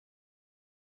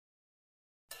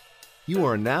You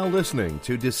are now listening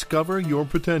to Discover Your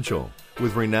Potential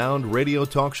with renowned radio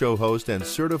talk show host and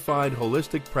certified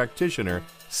holistic practitioner,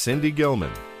 Cindy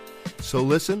Gilman. So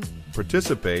listen,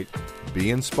 participate, be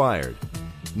inspired.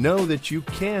 Know that you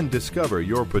can discover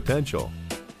your potential.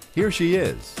 Here she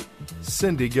is,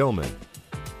 Cindy Gilman.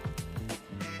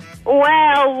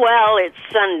 Well, it's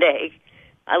Sunday.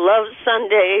 I love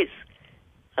Sundays.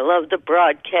 I love the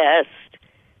broadcast.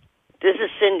 This is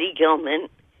Cindy Gilman,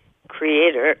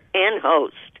 creator and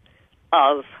host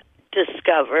of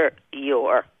Discover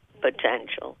Your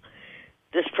Potential.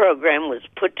 This program was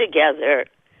put together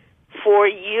for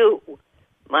you,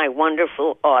 my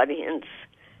wonderful audience.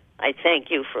 I thank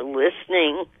you for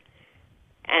listening,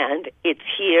 and it's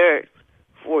here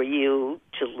for you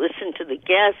to listen to the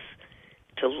guests,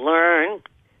 to learn,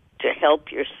 to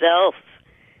help yourself,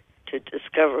 to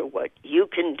discover what you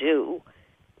can do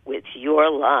with your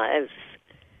lives.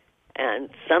 And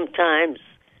sometimes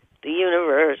the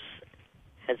universe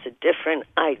has a different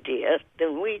idea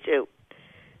than we do.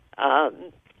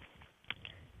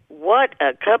 What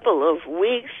a couple of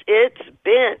weeks it's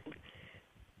been.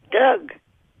 Doug,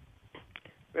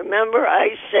 remember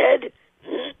I said,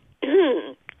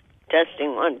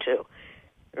 testing 1, 2.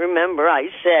 Remember I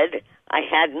said I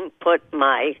hadn't put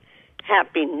my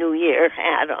Happy New Year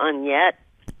hat on yet?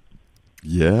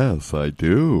 Yes, I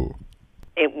do.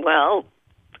 Well,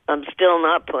 I'm still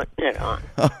not putting it on.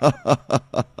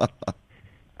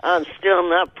 I'm still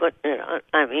not putting it on.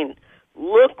 I mean,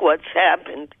 look what's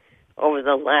happened over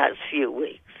the last few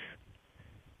weeks.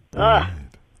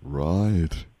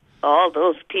 Right. All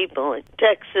those people in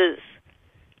Texas.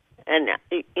 And,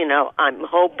 you know, I'm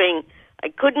hoping I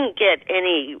couldn't get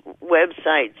any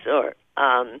websites or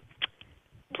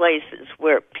places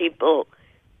where people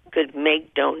could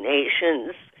make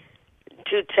donations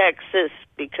to Texas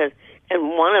because,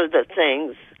 and one of the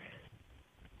things,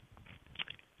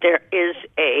 there is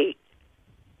a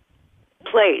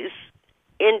place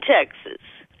in Texas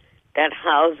that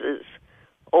houses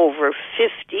over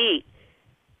 50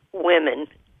 women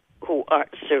who are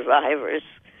survivors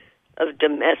of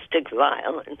domestic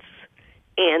violence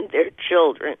and their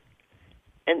children,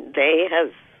 and they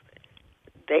have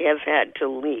had to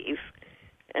leave,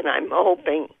 and I'm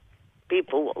hoping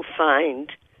people will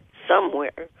find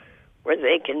somewhere where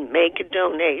they can make a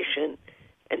donation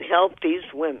and help these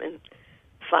women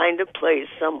find a place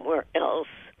somewhere else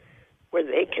where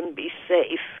they can be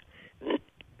safe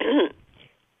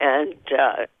and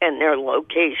their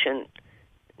location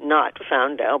not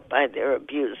found out by their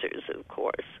abusers, of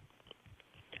course.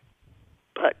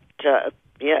 But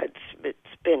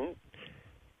it's been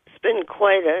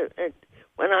quite a.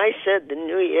 When I said the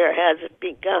new year hasn't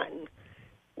begun,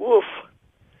 woof.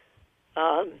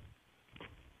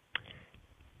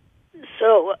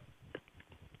 So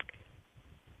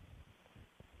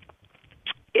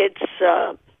it's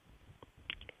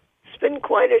been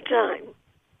quite a time.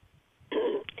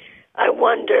 I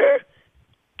wonder,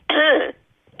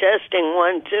 testing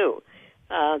 1, 2.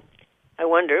 I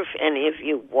wonder if any of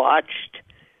you watched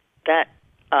that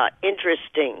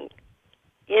interesting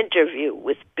interview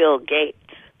with Bill Gates.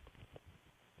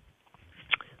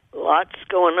 Lots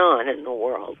going on in the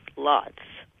world, lots.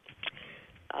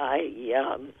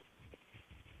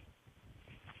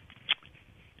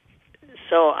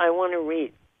 So I want to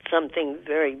read something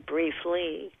very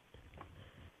briefly.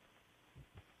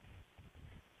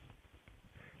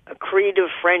 A creed of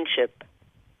friendship.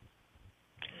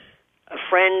 A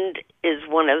friend is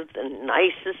one of the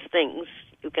nicest things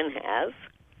you can have,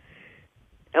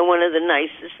 and one of the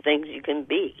nicest things you can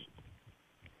be.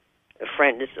 A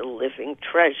friend is a living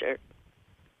treasure,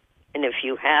 and if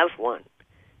you have one,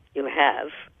 you have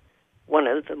one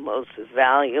of the most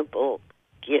valuable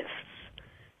gifts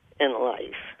in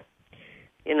life.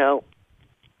 You know,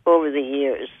 over the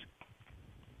years,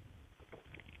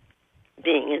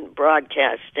 being in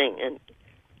broadcasting, and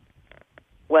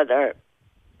whether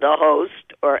the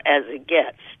host or as a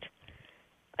guest,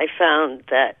 I found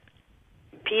that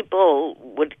people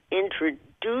would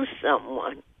introduce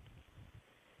someone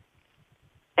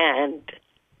and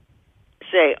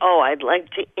say, oh, I'd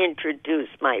like to introduce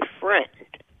my friend.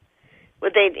 Well,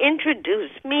 they'd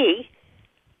introduce me,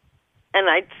 and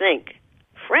I'd think,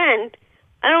 friend?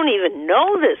 I don't even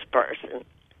know this person.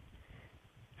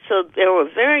 So they were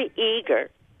very eager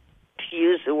to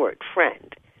use the word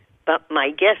friend. But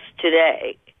my guest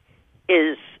today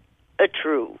is a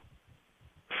true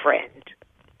friend.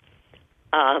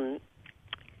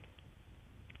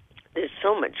 There's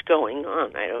so much going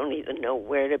on, I don't even know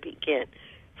where to begin.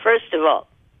 First of all,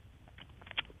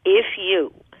 if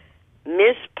you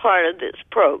miss part of this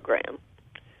program,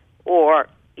 or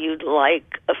you'd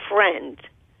like a friend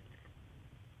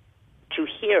to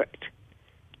hear it,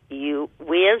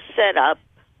 we have set up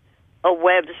a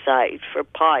website for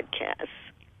podcasts.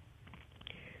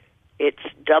 It's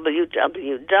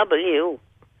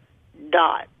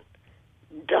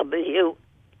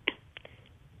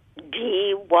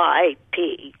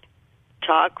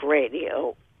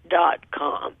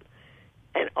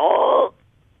and all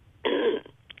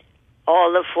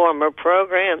the former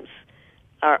programs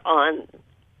are on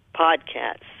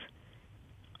podcasts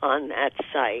on that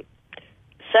site.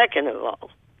 Second of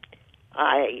all,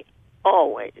 I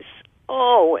always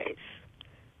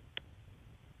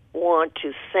want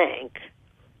to thank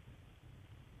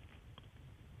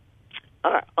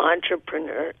our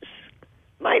entrepreneurs,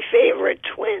 my favorite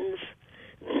twins,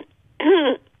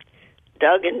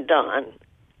 Doug and Don,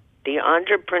 the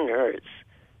entrepreneurs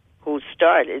who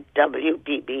started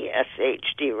WBBS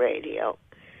HD Radio,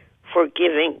 for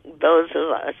giving those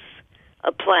of us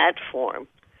a platform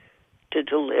to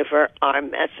deliver our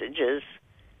messages,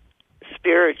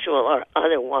 spiritual or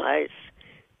otherwise,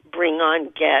 bring on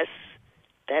guests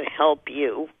that help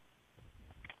you.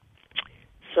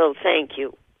 So thank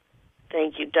you.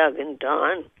 Thank you, Doug and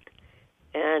Don.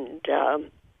 And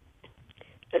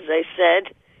as I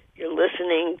said, you're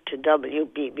listening to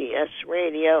WBBS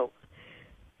Radio,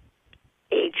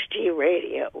 HD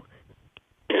Radio.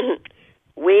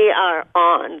 We are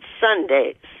on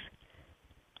Sundays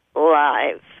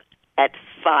live at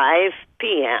 5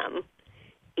 p.m.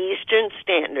 Eastern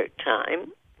Standard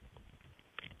Time,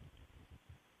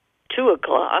 2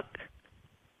 o'clock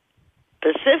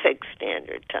Pacific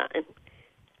Standard Time,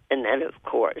 and then, of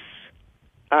course,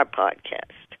 our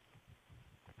podcast.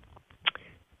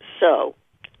 So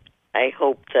I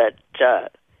hope that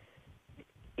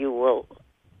you will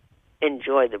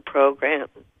enjoy the program,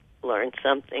 learn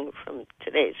something from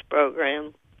today's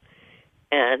program,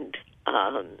 and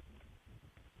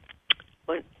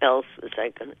what else was I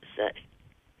going to say?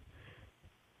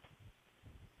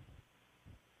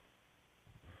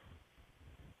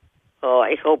 Oh,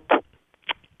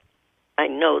 I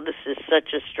know this is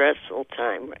such a stressful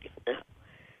time right now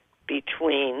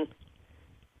between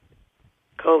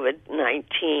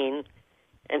COVID-19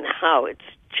 and how it's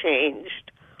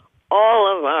changed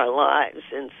all of our lives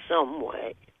in some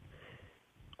way.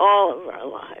 All of our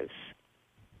lives.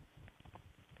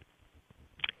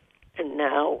 And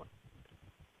now,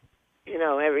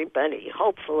 everybody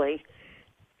hopefully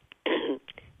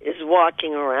is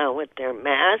walking around with their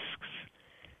masks,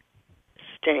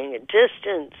 staying a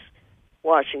distance,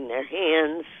 washing their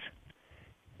hands.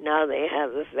 Now they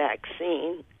have a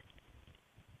vaccine.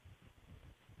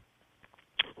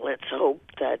 Let's hope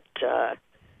that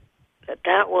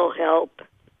that will help.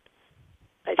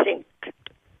 I think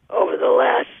over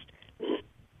the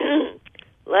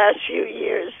last few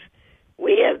years,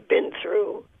 we have been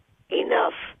through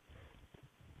enough.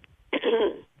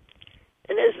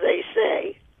 And as they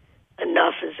say,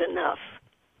 enough is enough.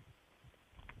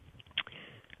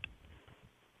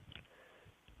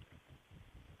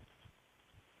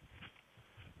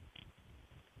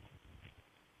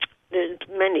 There's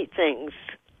many things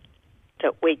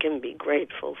that we can be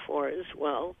grateful for as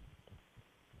well.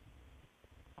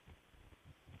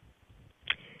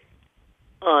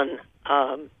 On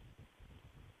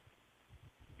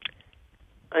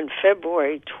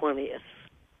February 20th,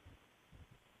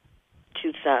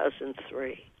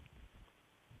 2003,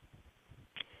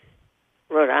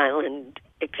 Rhode Island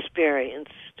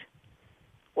experienced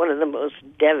one of the most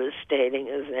devastating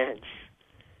events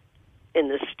in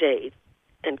the state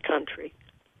and country.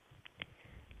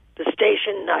 The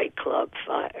Station nightclub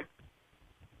fire.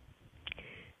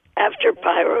 After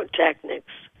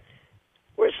pyrotechnics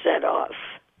were set off,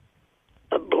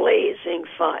 a blazing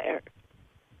fire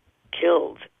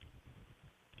killed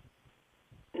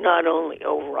not only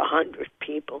over 100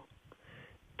 people,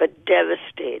 but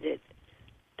devastated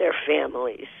their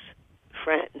families,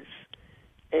 friends,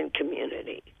 and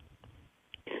community.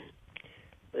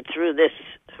 But through this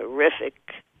horrific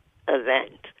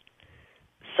event,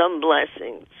 some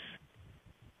blessings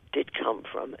did come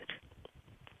from it.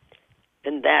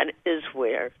 And that is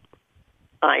where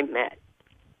I met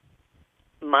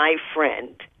my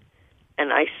friend,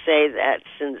 and I say that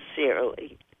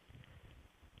sincerely,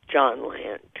 Jon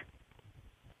Land.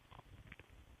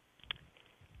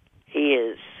 He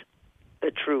is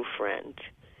a true friend.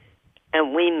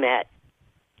 And we met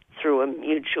through a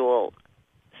mutual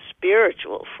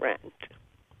spiritual friend.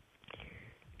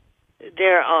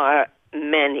 There are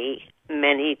many,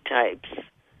 many types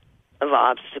of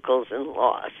obstacles and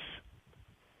loss.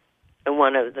 And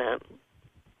one of them,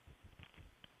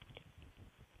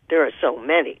 there are so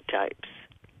many types,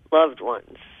 loved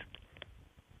ones,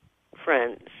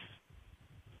 friends,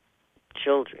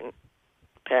 children,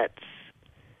 pets,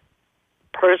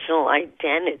 personal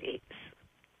identities.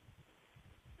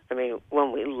 I mean,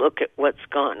 when we look at what's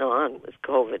gone on with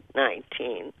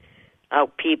COVID-19,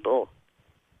 how people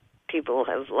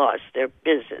have lost their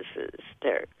businesses,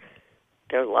 their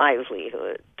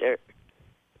livelihood,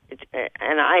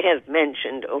 and I have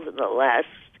mentioned over the last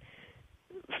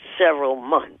several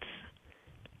months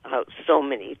how so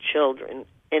many children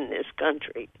in this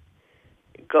country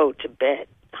go to bed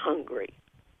hungry.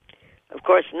 Of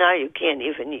course, now you can't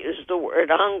even use the word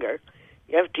hunger.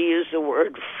 You have to use the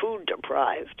word food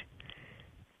deprived.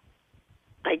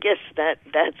 I guess that's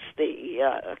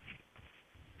the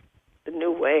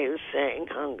new way of saying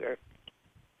hunger.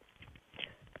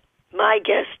 My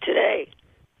guest today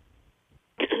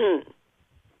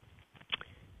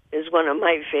is one of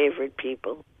my favorite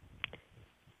people.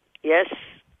 Yes,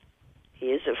 he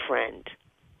is a friend,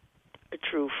 a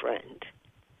true friend.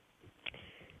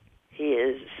 He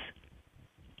is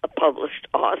a published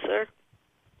author,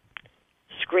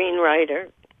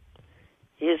 screenwriter.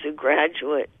 He is a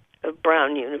graduate of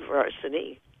Brown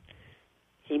University.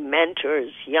 He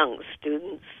mentors young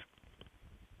students.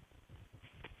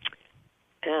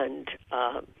 And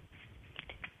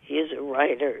he is a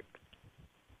writer.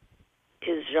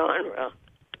 His genre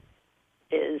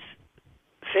is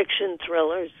fiction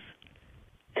thrillers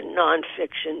and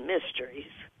nonfiction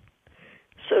mysteries.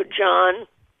 So, John,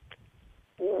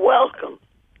 welcome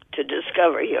to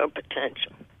Discover Your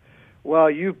Potential. Well,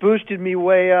 you boosted me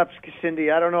way up, Cindy.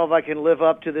 I don't know if I can live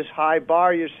up to this high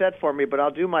bar you set for me, but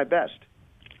I'll do my best.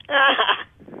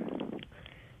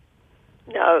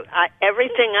 No,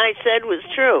 everything I said was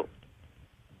true.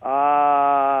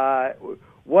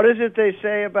 What is it they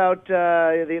say about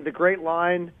the great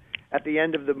line at the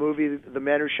end of the movie, The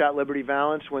Man Who Shot Liberty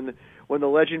Valance, when the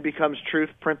legend becomes truth,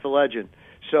 print the legend.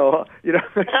 So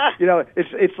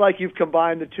it's like you've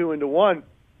combined the two into one,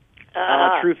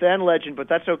 truth and legend. But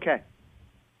that's okay.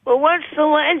 Well, what's the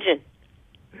legend?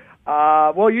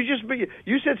 Well,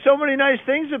 you said so many nice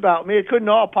things about me; it couldn't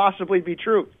all possibly be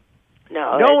true.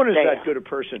 No one is that good a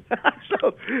person.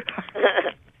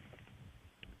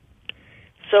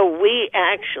 So we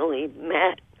actually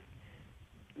met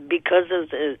because of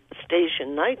the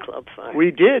station nightclub fire.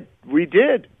 We did.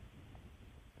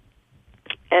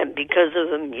 And because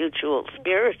of a mutual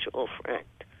spiritual friend.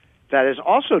 That is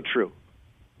also true.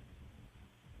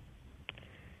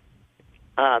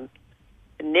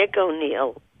 Nick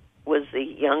O'Neill was the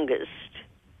youngest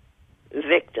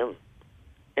victim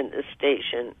in the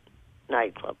station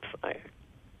nightclub fire.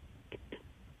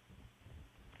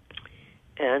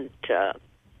 And,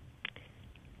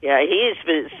 he's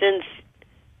been, since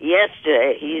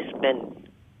yesterday, he's been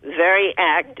very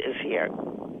active here.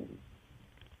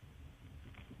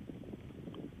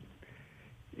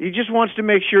 He just wants to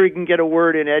make sure he can get a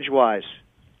word in edgewise.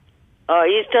 Oh,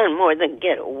 he's done more than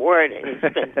get a word in. He's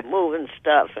been moving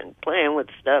stuff and playing with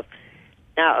stuff.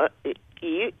 Now,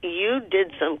 you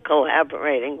did some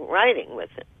collaborating writing with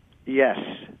him. Yes.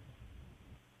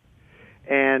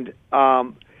 And,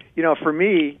 for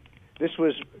me, this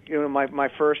was, my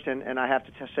first and I have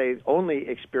to say only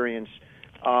experience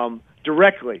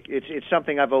directly. It's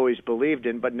something I've always believed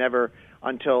in, but never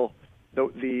until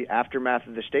the aftermath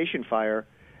of the station fire,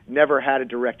 never had a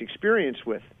direct experience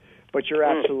with. But you're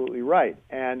absolutely right.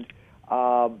 And,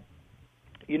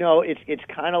 it's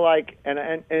kind of like,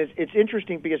 and it's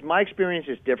interesting because my experience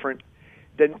is different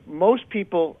than most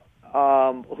people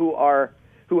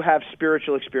who have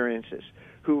spiritual experiences,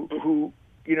 who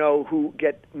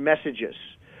get messages.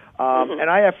 And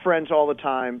I have friends all the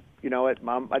time,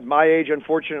 at my age,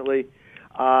 unfortunately,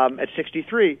 at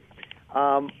 63,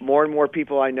 more and more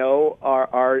people I know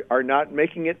are not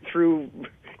making it through,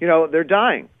 they're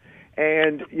dying.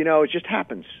 And, it just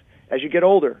happens as you get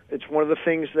older. It's one of the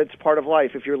things that's part of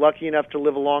life. If you're lucky enough to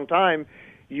live a long time,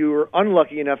 you're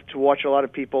unlucky enough to watch a lot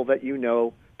of people that you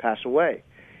know pass away.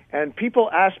 And people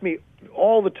ask me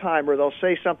all the time, or they'll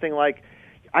say something like,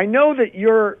 I know that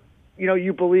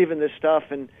you believe in this stuff,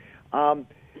 and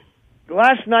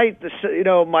last night,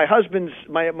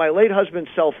 my late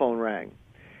husband's cell phone rang,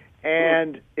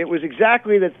 and it was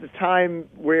exactly at the time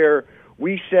where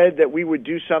we said that we would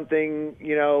do something,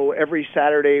 every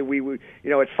Saturday. We would,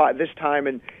 at this time,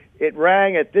 and it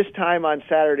rang at this time on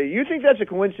Saturday. You think that's a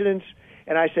coincidence?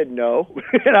 And I said no,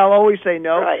 and I'll always say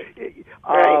no. Right.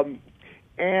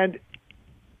 And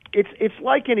it's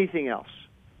like anything else.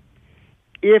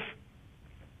 If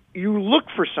you look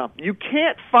for something, you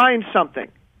can't find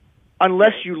something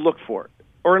unless you look for it,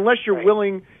 or unless you're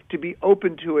willing to be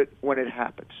open to it when it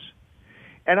happens.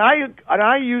 And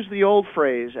I use the old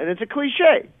phrase, and it's a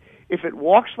cliche. If it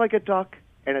walks like a duck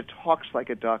and it talks like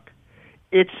a duck,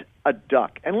 it's a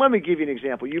duck. And let me give you an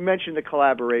example. You mentioned the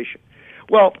collaboration.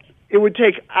 Well, it would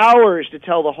take hours to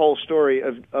tell the whole story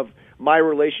of my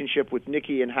relationship with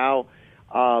Nikki and how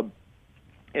I,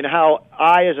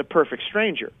 as a perfect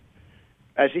stranger,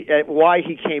 why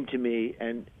he came to me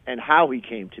and how he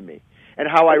came to me and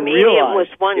how I realized medium was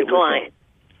one client.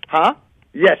 Huh?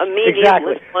 Yes, a medium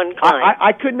exactly. was one client.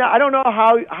 I could not. I don't know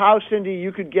how Cindy,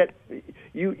 you could get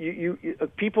you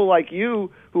people like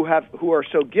you who are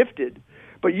so gifted,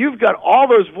 but you've got all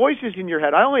those voices in your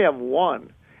head. I only have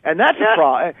one, and that's a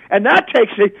problem. And that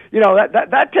takes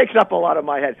that takes up a lot of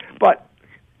my head. But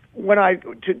when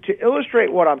to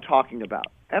illustrate what I'm talking about,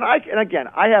 and again,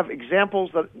 I have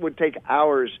examples that would take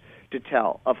hours to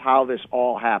tell of how this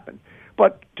all happened.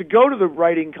 But to go to the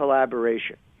writing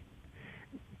collaboration,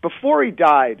 before he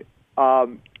died,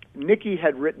 Nikki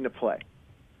had written a play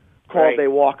called They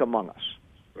Walk Among Us.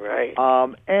 Right.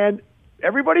 And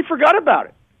everybody forgot about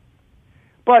it.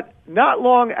 But not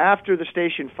long after the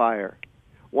station fire,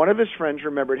 one of his friends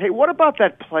remembered, hey, what about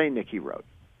that play Nikki wrote?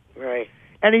 Right.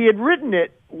 And he had written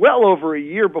it well over a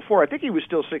year before. I think he was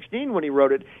still 16 when he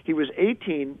wrote it. He was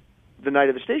 18 the night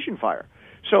of the station fire.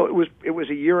 So it was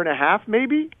a year and a half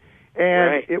maybe,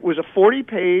 and it was a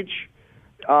 40-page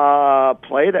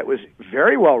play that was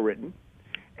very well written.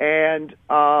 And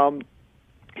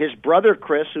his brother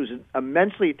Chris, who's an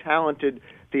immensely talented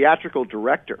theatrical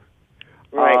director,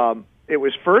 it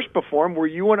was first performed where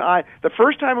you and I, the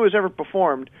first time it was ever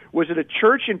performed was at a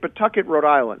church in Pawtucket, Rhode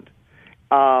Island.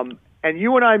 And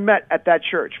you and I met at that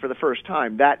church for the first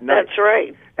time that night. That's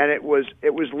right. And it was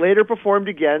later performed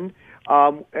again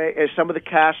as some of the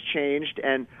cast changed,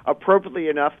 and appropriately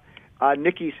enough,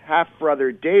 Nikki's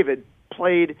half-brother David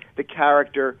played the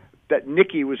character that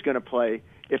Nikki was going to play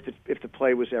if the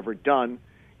play was ever done,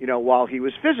 while he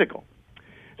was physical.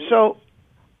 So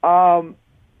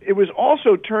it was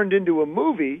also turned into a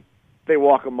movie, They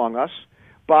Walk Among Us,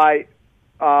 by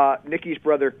Nikki's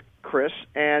brother Chris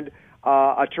and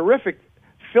a terrific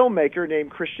filmmaker named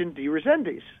Christian D.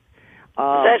 Resendiz.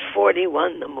 That's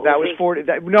 41, the movie. That was 40.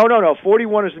 No.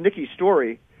 41 is Nikki's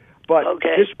story, but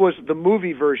this was the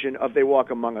movie version of They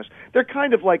Walk Among Us. They're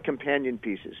kind of like companion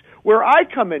pieces. Where I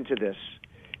come into this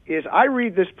is I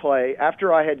read this play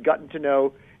after I had gotten to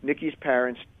know Nikki's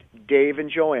parents, Dave and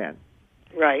Joanne.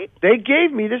 Right. They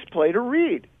gave me this play to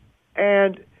read,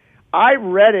 and I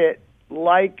read it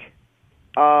like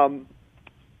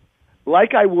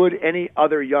I would any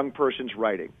other young person's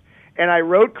writing. And I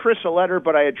wrote Chris a letter,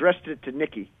 but I addressed it to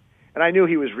Nikki. And I knew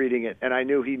he was reading it, and I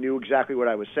knew he knew exactly what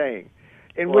I was saying,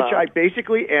 in which I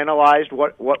basically analyzed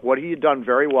what he had done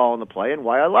very well in the play and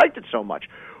why I liked it so much.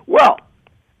 Well,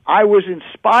 I was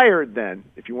inspired then,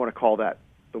 if you want to call that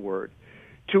the word,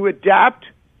 to adapt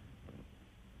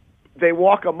They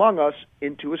Walk Among Us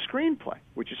into a screenplay,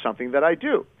 which is something that I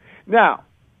do. Now,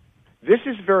 this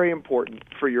is very important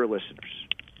for your listeners,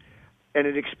 and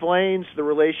it explains the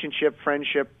relationship,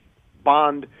 friendship,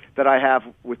 bond that I have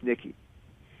with Nikki.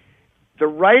 The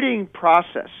writing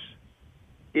process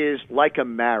is like a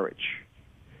marriage.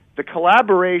 The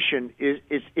collaboration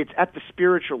it's at the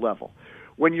spiritual level.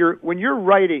 When you're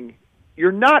writing,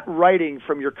 you're not writing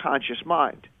from your conscious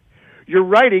mind. You're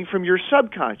writing from your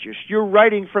subconscious. You're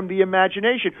writing from the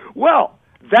imagination. Well,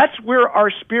 that's where our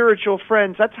spiritual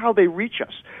friends, that's how they reach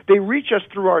us. They reach us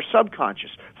through our subconscious,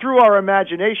 through our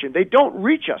imagination. They don't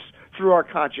reach us through our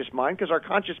conscious mind, because our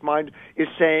conscious mind is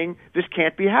saying this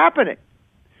can't be happening.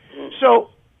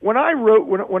 So when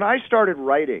I started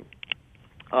writing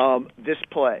this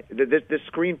play, this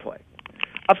screenplay,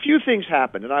 a few things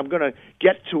happened, and I'm going to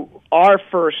get to our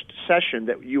first session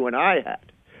that you and I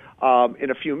had in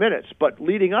a few minutes. But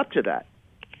leading up to that,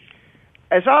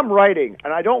 as I'm writing,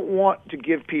 and I don't want to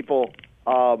give people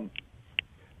the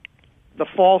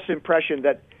false impression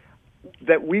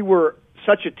that we were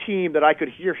such a team that I could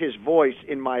hear his voice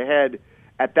in my head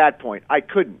at that point. I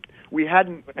couldn't. We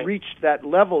hadn't reached that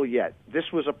level yet.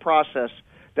 This was a process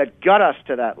that got us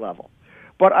to that level.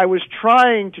 But I was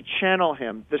trying to channel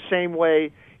him the same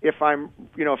way if I'm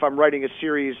writing a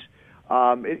series.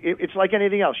 It's like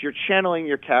anything else. You're channeling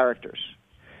your characters.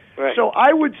 Right. So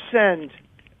I would send,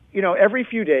 every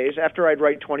few days after I'd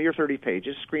write 20 or 30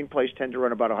 pages, screenplays tend to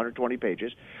run about 120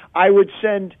 pages, I would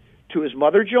send to his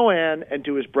mother Joanne and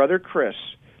to his brother Chris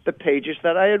the pages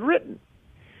that I had written.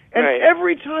 And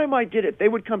every time I did it, they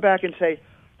would come back and say,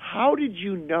 "How did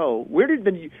you know? Where did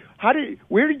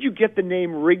you get the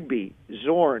name Rigby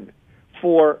Zorn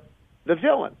for the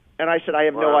villain?" And I said, "I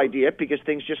have no idea, because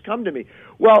things just come to me."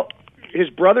 Well, his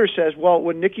brother says, "Well,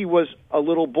 when Nikki was a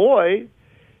little boy,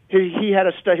 He had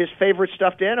his favorite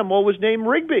stuffed animal was named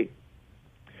Rigby.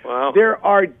 Wow. There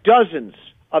are dozens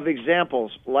of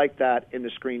examples like that in the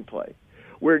screenplay,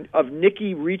 of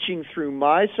Nicky reaching through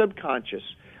my subconscious,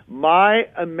 my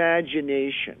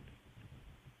imagination,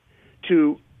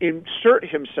 to insert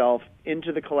himself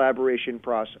into the collaboration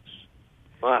process.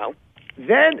 Wow.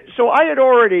 Then, so I had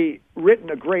already written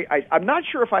I'm not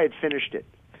sure if I had finished it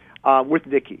with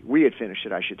Nicky. We had finished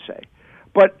it, I should say.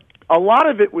 But a lot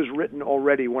of it was written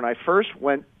already when I first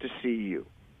went to see you.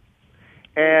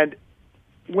 And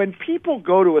when people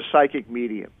go to a psychic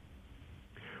medium,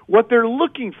 what they're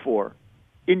looking for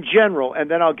in general, and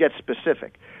then I'll get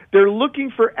specific, they're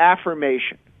looking for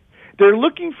affirmation. They're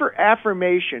looking for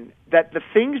affirmation that the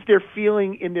things they're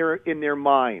feeling in their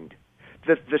mind,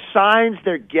 the signs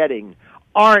they're getting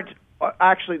aren't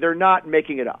actually, they're not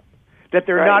making it up, that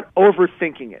they're not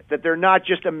overthinking it, that they're not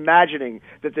just imagining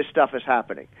that this stuff is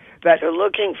happening. That they're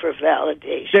looking for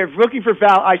validation. They're looking for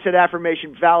I said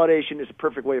affirmation. Validation is a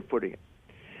perfect way of putting it.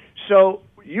 So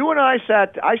you and I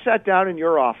sat down in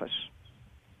your office,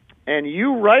 and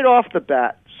you right off the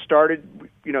bat started,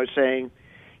 saying,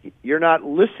 you're not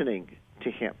listening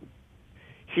to him.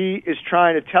 He is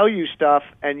trying to tell you stuff,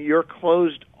 and you're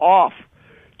closed off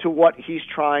to what he's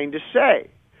trying to say.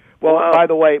 Well, by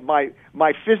the way,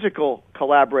 my physical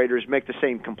collaborators make the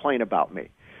same complaint about me.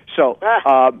 So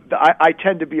I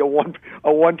tend to be a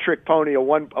one trick pony, a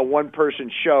one person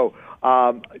show.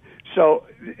 So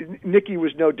Nicky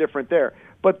was no different there.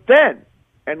 But then,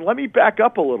 and let me back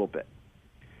up a little bit.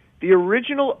 The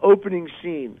original opening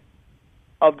scene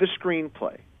of the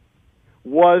screenplay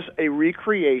was a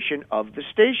recreation of the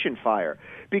station fire,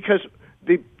 because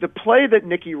the play that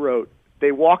Nicky wrote,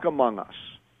 They Walk Among Us,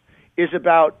 is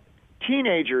about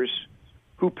teenagers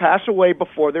who pass away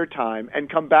before their time and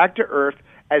come back to Earth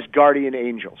as guardian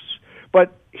angels.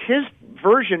 But his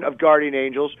version of guardian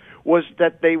angels was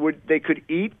that they could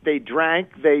eat, they drank,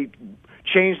 they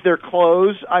changed their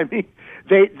clothes. I mean,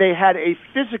 they had a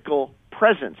physical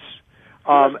presence.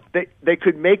 They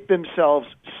could make themselves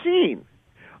seen.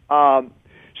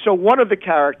 So one of the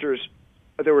characters,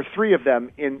 there were three of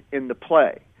them in the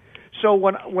play. So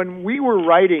when we were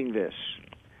writing this,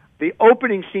 the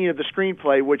opening scene of the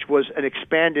screenplay, which was an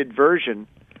expanded version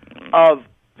of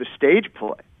the stage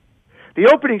play, the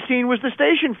opening scene was the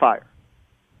station fire.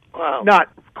 Wow. Not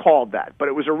called that, but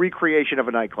it was a recreation of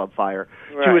a nightclub fire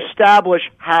to establish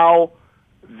how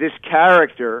this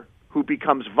character, who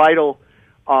becomes vital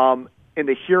in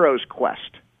the hero's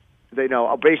quest,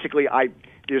 basically,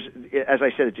 as I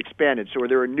said, it's expanded. So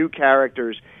there are new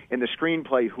characters in the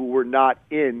screenplay who were not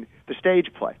in the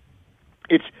stage play.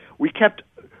 We kept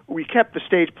the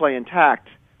stage play intact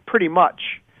pretty much,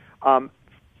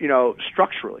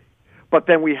 structurally, but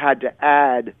then we had to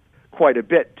add quite a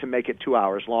bit to make it 2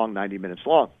 hours long, 90 minutes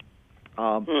long.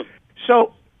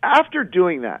 So after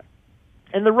doing that,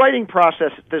 in the writing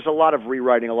process, there's a lot of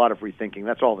rewriting, a lot of rethinking.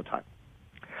 That's all the time.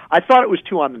 I thought it was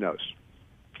too on the nose.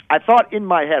 I thought in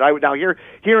my head,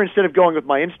 here instead of going with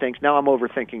my instincts, now I'm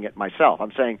overthinking it myself.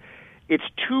 I'm saying it's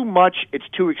too much, it's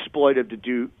too exploitive to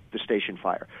do the station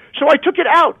fire. So I took it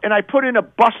out and I put in a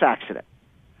bus accident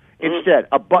instead.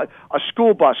 A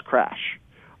school bus crash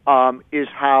is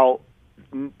how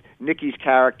Nicky's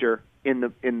character in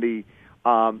the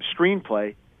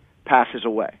screenplay passes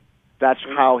away. That's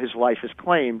how his life is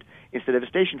claimed instead of a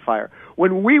station fire.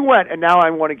 When we went, and now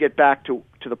I want to get back to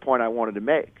the point I wanted to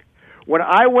make. When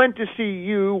I went to see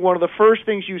you, one of the first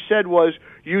things you said was,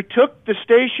 you took the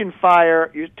station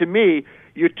fire, to me,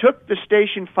 you took the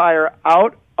station fire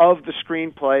out of the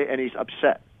screenplay and he's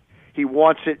upset. He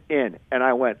wants it in. And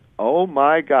I went, oh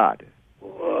my God.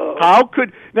 Whoa.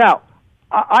 Now,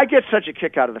 I get such a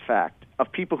kick out of the fact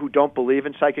of people who don't believe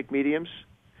in psychic mediums.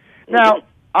 Now,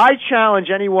 I challenge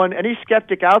any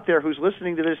skeptic out there who's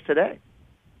listening to this today.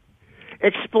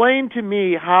 Explain to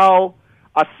me how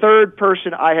a third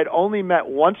person I had only met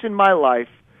once in my life,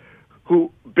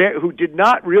 who did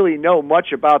not really know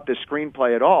much about this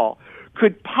screenplay at all,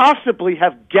 could possibly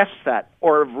have guessed that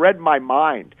or have read my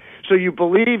mind. So you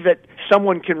believe that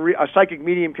a psychic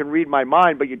medium can read my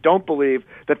mind, but you don't believe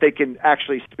that they can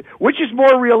actually, which is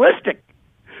more realistic.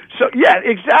 So yeah,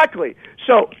 exactly.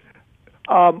 So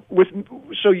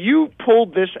so you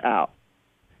pulled this out,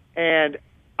 and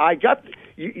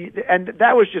and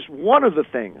that was just one of the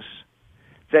things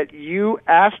that you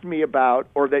asked me about,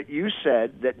 or that you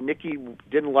said that Nicky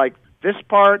didn't like this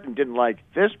part and didn't like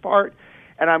this part,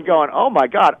 and I'm going, oh my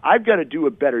God, I've got to do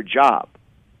a better job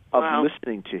of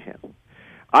listening to him.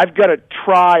 I've got to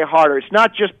try harder. It's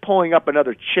not just pulling up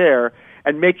another chair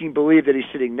and making believe that he's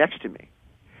sitting next to me.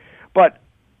 But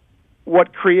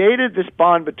what created this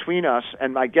bond between us,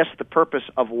 and I guess the purpose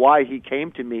of why he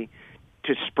came to me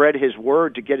to spread his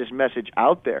word, to get his message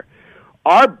out there,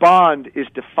 our bond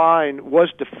was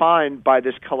defined by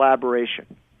this collaboration.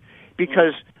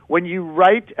 Because when you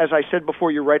write, as I said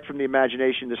before, you write from the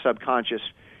imagination, the subconscious,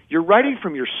 you're writing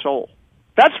from your soul.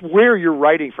 That's where you're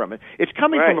writing from. It's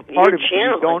coming from a part of you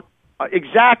you don't...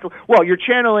 exactly. Well, you're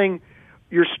channeling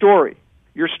your story.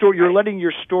 You're letting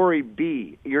your story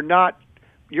be. You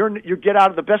get out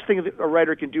of the best thing a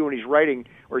writer can do when he's writing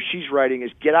or she's writing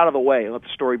is get out of the way and let the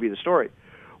story be the story.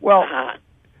 Well,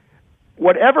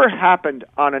 whatever happened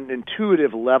on an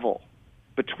intuitive level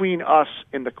between us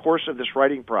in the course of this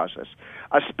writing process,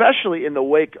 especially in the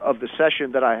wake of the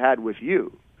session that I had with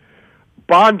you,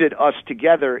 bonded us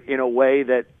together in a way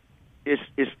that is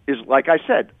like I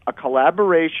said, a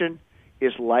collaboration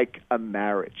is like a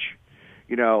marriage,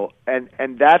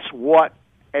 and that's what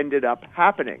ended up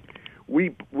happening.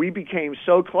 We became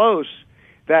so close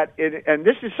that and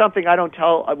this is something I don't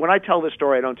tell. When I tell this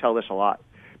story, I don't tell this a lot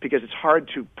because it's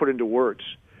hard to put into words.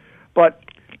 But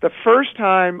the first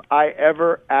time I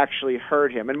ever actually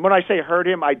heard him, and when I say heard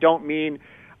him, I don't mean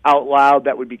out loud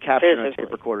that would be captured on a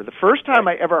tape recorder. The first time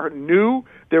I ever knew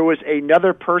there was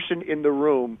another person in the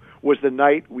room was the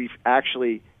night we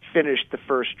actually finished the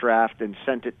first draft and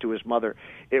sent it to his mother.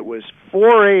 It was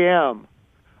 4 a.m.,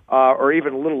 or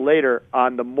even a little later,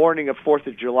 on the morning of 4th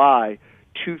of July,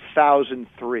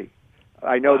 2003.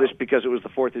 I know this because it was the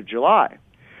 4th of July.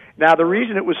 Now, the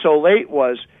reason it was so late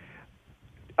was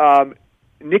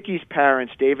Nikki's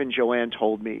parents, Dave and Joanne,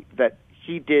 told me that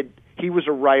he was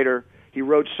a writer. He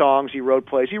wrote songs, he wrote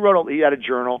plays, he had a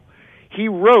journal. He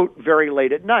wrote very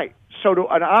late at night.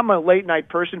 And I'm a late night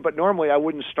person, but normally I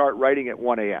wouldn't start writing at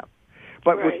 1 a.m.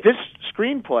 But with this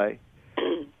screenplay,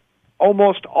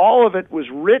 almost all of it was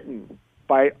written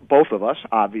by both of us,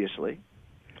 obviously.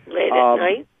 Late at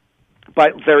night?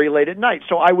 But very late at night.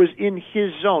 So I was in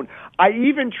his zone. I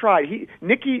even tried.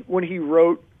 Nicky, when he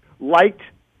wrote, liked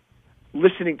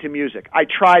listening to music. I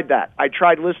tried that. I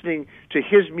tried listening to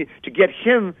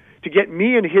to get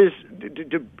me and his,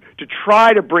 to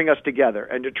try to bring us together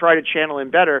and to try to channel him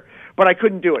better, but I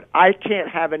couldn't do it. I can't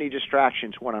have any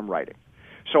distractions when I'm writing.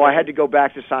 So I had to go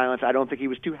back to silence. I don't think he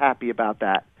was too happy about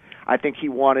that. I think he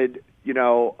wanted,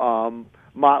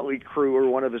 Motley Crue or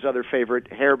one of his other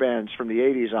favorite hair bands from the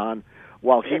 80s on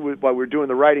while we were doing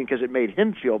the writing because it made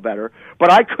him feel better,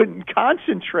 but I couldn't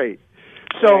concentrate.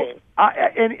 So,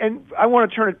 I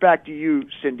want to turn it back to you,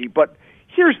 Cindy, but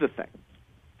here's the thing.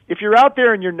 If you're out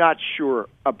there and you're not sure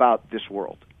about this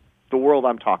world, the world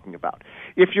I'm talking about,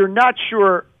 if you're not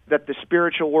sure that the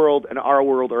spiritual world and our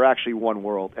world are actually one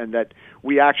world, and that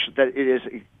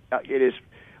it is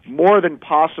more than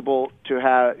possible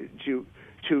to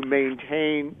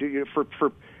maintain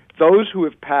for those who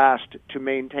have passed to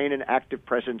maintain an active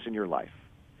presence in your life.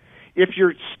 If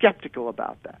you're skeptical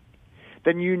about that,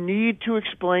 then you need to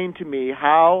explain to me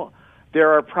how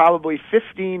there are probably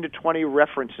 15 to 20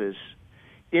 references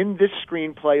in this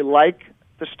screenplay, like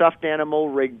the stuffed animal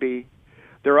Rigby.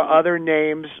 There are other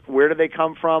names. Where do they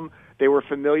come from? They were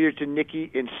familiar to Nicky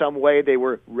in some way. They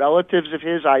were relatives of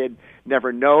his I had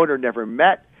never known or never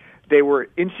met. They were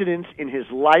incidents in his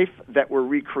life that were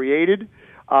recreated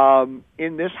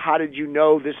in this. How did you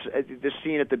know this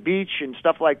scene at the beach and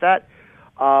stuff like that?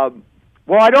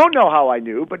 Well, I don't know how I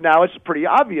knew, but now it's pretty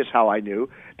obvious how I knew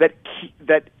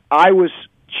that I was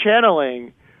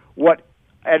channeling what.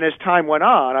 And as time went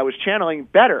on, I was channeling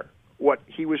better what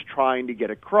he was trying to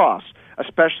get across,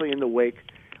 especially in the wake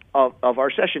of our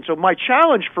session. So my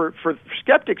challenge for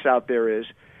skeptics out there is,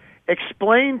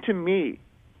 explain to me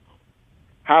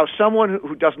how someone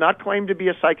who does not claim to be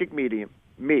a psychic medium,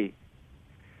 me,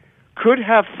 could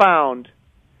have found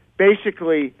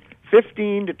basically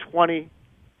 15 to 20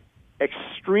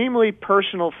 extremely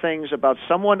personal things about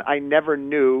someone I never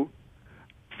knew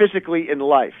physically in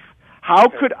life. How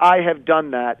could I have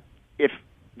done that if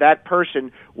that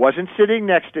person wasn't sitting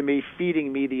next to me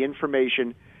feeding me the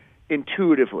information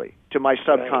intuitively to my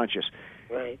subconscious?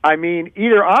 Right. I mean,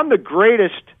 either I'm the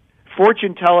greatest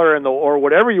fortune teller or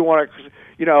whatever you want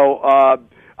to,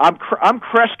 I'm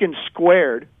Kreskin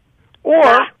squared,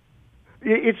 or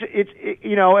it's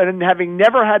and having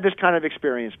never had this kind of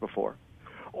experience before,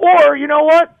 or you know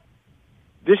what,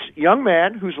 this young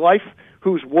man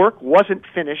whose work wasn't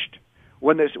finished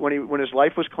when his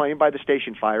life was claimed by the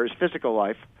station fire, his physical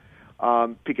life,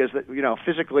 because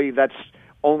physically that's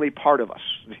only part of us.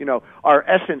 Our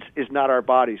essence is not our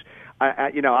bodies.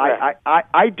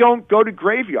 I don't go to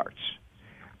graveyards,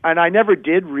 and I never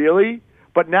did really.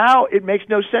 But now it makes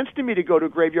no sense to me to go to a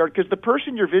graveyard because the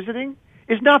person you're visiting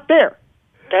is not there.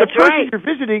 That's the person right. you're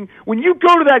visiting, when you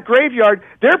go to that graveyard,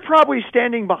 they're probably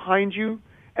standing behind you,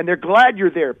 and they're glad you're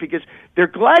there because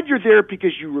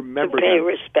you remember to pay them.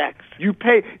 respects. You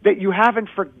pay that you haven't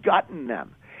forgotten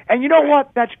them. And you know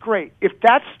what? That's great. If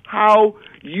that's how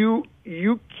you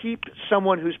keep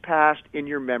someone who's passed in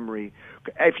your memory,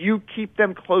 if you keep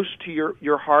them close to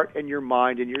your heart and your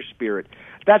mind and your spirit,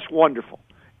 that's wonderful.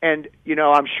 And,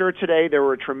 I'm sure today there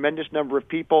were a tremendous number of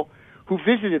people who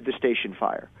visited the station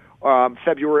fire,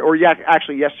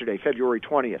 yesterday, February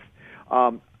 20th,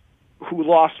 who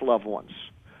lost loved ones,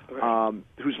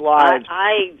 whose lives...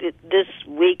 This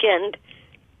weekend,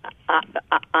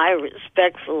 I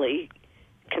respectfully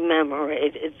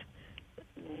commemorated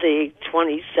the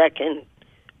 22nd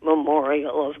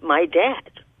memorial of my dad.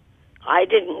 I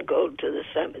didn't go to the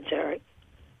cemetery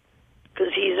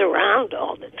because he's around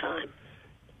all the time.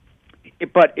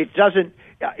 But it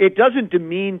doesn't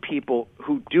demean people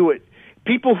who do it.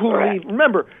 People who leave.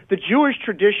 Remember, the Jewish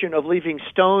tradition of leaving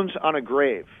stones on a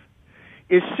grave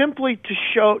is simply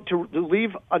to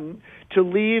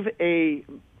leave a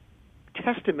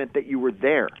testament that you were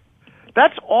there.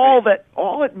 That's all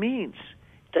it means.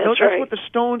 That's what the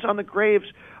stones on the graves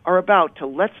are about, to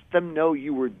let them know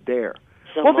you were there.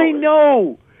 Well, they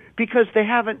know because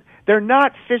they're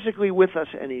not physically with us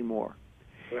anymore.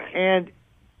 Right. And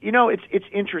it's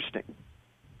interesting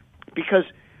because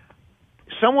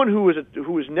someone who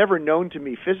was never known to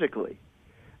me physically,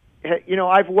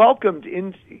 I've welcomed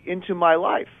into my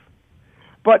life,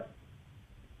 but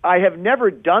I have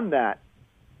never done that,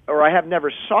 or I have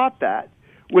never sought that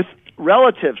with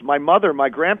relatives, my mother, my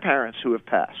grandparents who have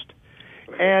passed.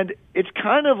 And it's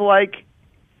kind of like,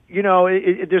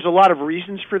 there's a lot of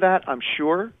reasons for that, I'm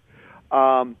sure.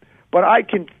 But I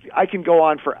can go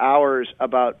on for hours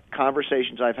about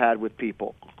conversations I've had with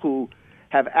people who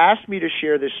have asked me to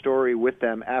share this story with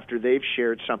them after they've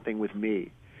shared something with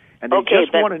me. And they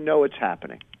just want to know it's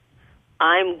happening.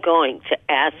 I'm going to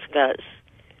ask us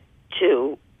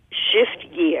to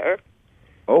shift gear.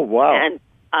 Oh, wow.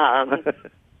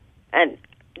 And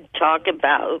talk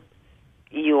about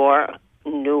your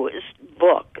newest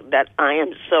book that I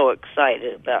am so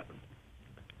excited about,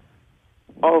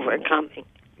 Overcoming.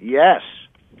 Yes.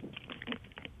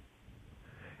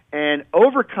 And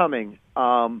Overcoming,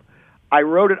 I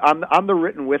wrote it. I'm the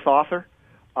written with author,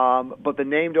 but the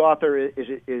named author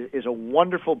is a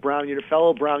wonderful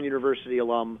fellow Brown University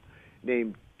alum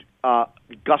named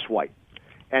Gus White,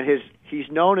 and he's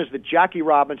known as the Jackie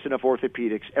Robinson of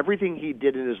orthopedics. Everything he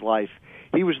did in his life,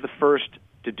 he was the first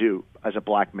to do as a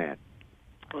black man.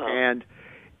 Wow.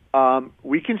 And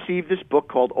we conceived this book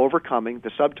called Overcoming.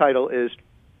 The subtitle is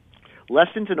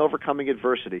Lessons in Overcoming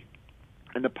Adversity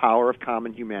and the Power of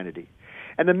Common Humanity.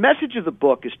 And the message of the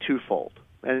book is twofold.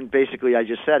 And basically, I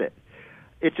just said it.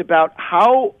 It's about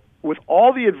how, with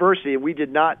all the adversity, we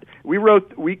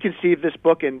conceived this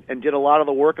book and did a lot of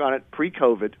the work on it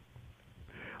pre-COVID,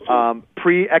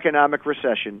 pre-economic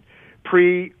recession,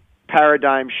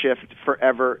 pre-paradigm shift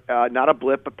forever, not a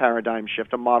blip, a paradigm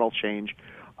shift, a model change.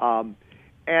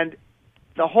 And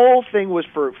the whole thing was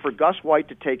for Gus White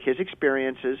to take his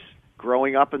experiences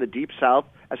growing up in the Deep South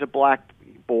as a black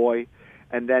boy,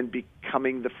 and then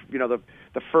becoming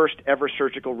the first ever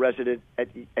surgical resident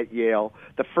at Yale,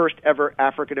 the first ever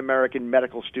African American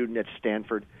medical student at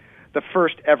Stanford, the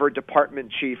first ever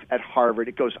department chief at Harvard.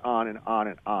 It goes on and on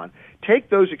and on. Take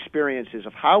those experiences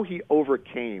of how he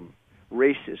overcame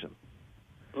racism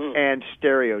and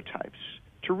stereotypes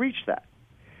to reach that.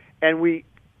 And we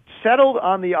settled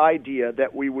on the idea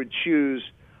that we would choose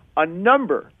a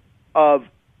number of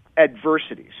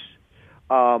adversities,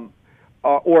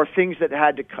 or things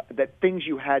things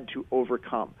you had to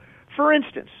overcome. For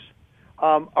instance,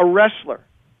 a wrestler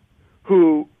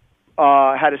who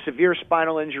had a severe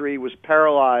spinal injury, was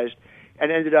paralyzed,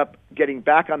 and ended up getting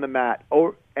back on the mat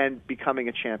and becoming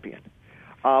a champion.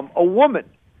 A woman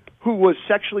who was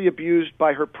sexually abused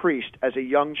by her priest as a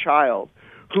young child,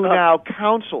 who now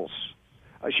counsels.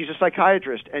 She's a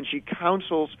psychiatrist, and she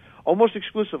counsels almost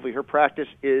exclusively. Her practice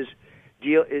is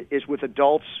with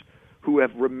adults who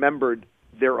have remembered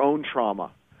their own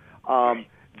trauma.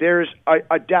 There's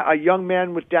a young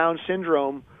man with Down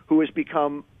syndrome who has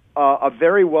become a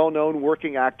very well-known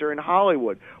working actor in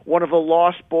Hollywood, one of the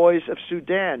Lost Boys of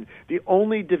Sudan, the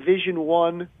only Division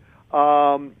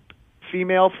I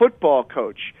female football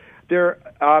coach.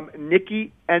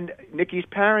 Nikki's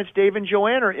parents, Dave and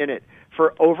Joanne, are in it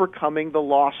for overcoming the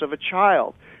loss of a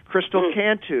child. Crystal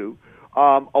Cantu,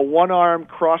 a one-arm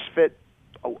CrossFit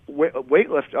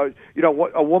weightlifter,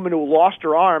 a woman who lost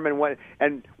her arm and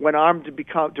went armed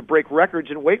to break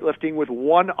records in weightlifting with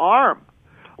one arm.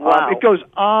 Wow. It goes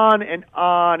on and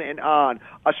on and on.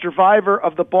 A survivor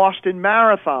of the Boston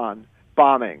Marathon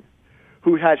bombing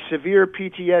who had severe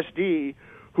PTSD,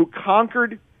 who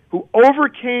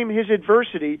overcame his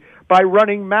adversity by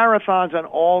running marathons on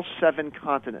all 7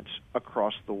 continents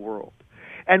across the world.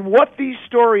 And what these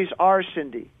stories are,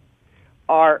 Cindy,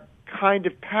 are kind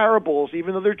of parables,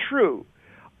 even though they're true,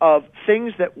 of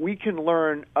things that we can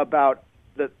learn about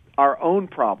our own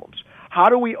problems. How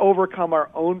do we overcome our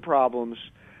own problems?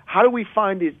 How do we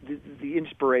find the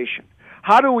inspiration?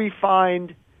 How do we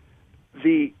find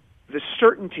the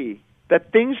certainty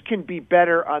that things can be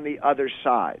better on the other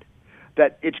side,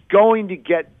 that it's going to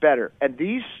get better? And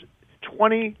these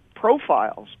 20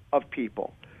 profiles of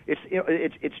people,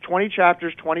 it's 20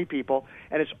 chapters, 20 people,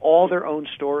 and it's all their own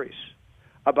stories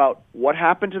about what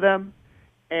happened to them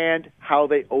and how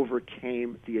they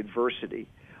overcame the adversity.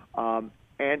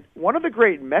 And one of the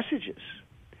great messages,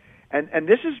 and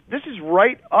this is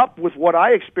right up with what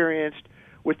I experienced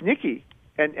with Nikki,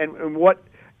 and what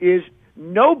is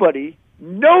nobody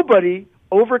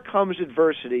overcomes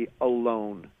adversity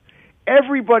alone.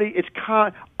 Everybody, it's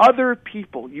other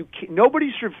people.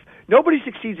 Nobody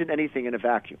succeeds in anything in a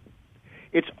vacuum.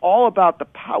 It's all about the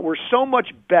power. We're so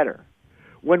much better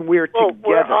when we're together.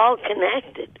 We're all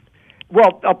connected.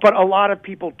 Well, but a lot of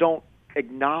people don't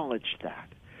acknowledge that.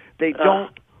 They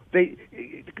don't.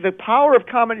 The power of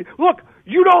common. Look,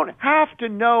 you don't have to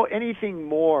know anything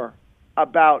more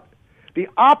about the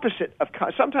opposite of.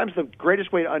 Sometimes the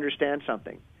greatest way to understand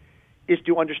something is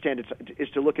to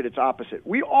look at its opposite.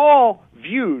 We all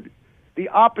viewed the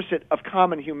opposite of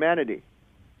common humanity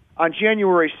on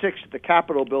January 6th at the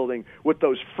Capitol building with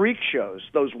those freak shows,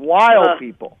 those wild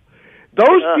people.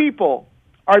 Those people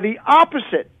are the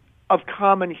opposite of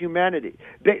common humanity.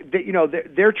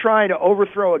 They're trying to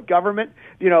overthrow a government.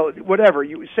 Whatever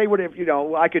you say, whatever.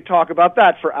 I could talk about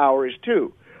that for hours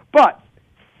too. But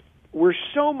we're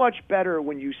so much better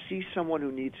when you see someone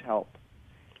who needs help,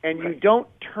 and you don't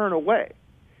turn away.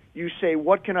 You say,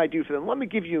 "What can I do for them?" Let me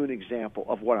give you an example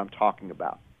of what I'm talking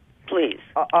about. Please.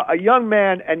 A young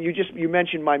man, and you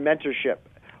mentioned my mentorship.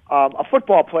 A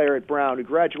football player at Brown who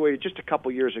graduated just a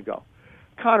couple years ago,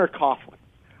 Connor Coughlin.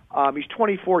 He's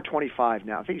 24, 25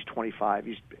 now. I think he's 25.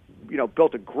 He's,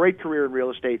 built a great career in real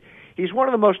estate. He's one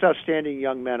of the most outstanding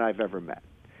young men I've ever met.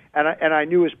 And I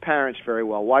knew his parents very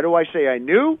well. Why do I say I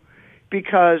knew?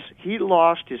 Because he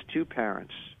lost his 2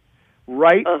 parents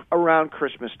right around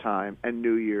Christmas time and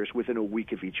New Year's within a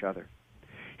week of each other.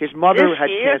 His mother had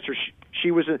cancer.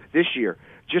 She was this year,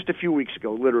 just a few weeks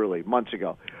ago, literally months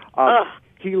ago.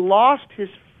 He lost his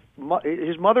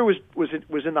mother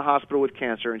was in the hospital with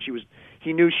cancer, and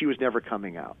he knew she was never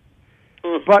coming out.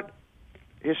 But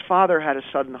his father had a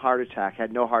sudden heart attack,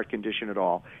 had no heart condition at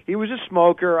all. He was a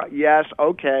smoker, yes,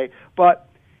 okay, but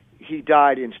he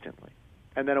died instantly.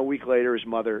 And then a week later, his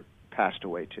mother passed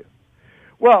away too.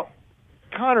 Well,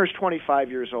 Connor's 25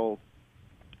 years old.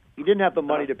 He didn't have the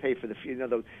money to pay for the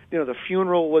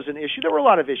funeral was an issue. There were a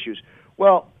lot of issues.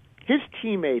 Well, his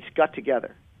teammates got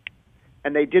together,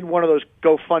 and they did one of those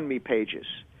GoFundMe pages,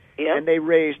 and they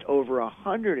raised over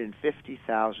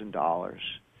 $150,000.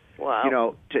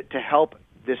 Wow! To help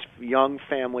this young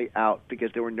family out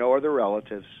because there were no other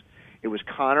relatives. It was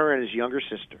Connor and his younger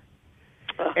sister.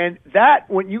 And that,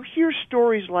 when you hear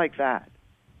stories like that,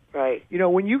 right?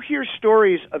 When you hear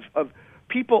stories of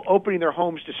people opening their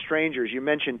homes to strangers, you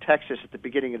mentioned Texas at the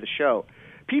beginning of the show.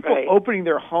 People opening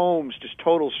their homes to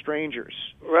total strangers,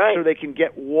 so they can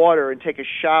get water and take a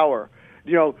shower.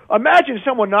 Imagine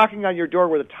someone knocking on your door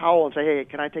with a towel and say, "Hey,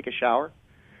 can I take a shower?"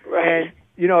 Right. And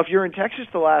if you're in Texas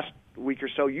the last week or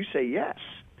so, you say yes,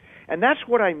 and that's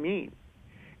what I mean.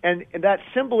 And that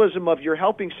symbolism of you're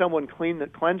helping someone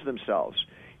cleanse themselves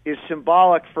is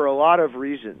symbolic for a lot of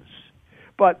reasons.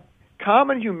 But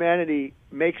common humanity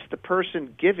makes the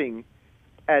person giving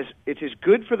it's as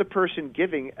good for the person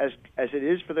giving as it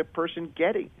is for the person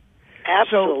getting.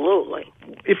 Absolutely.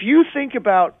 So if you think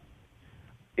about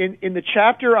in the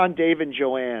chapter on Dave and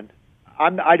Joanne,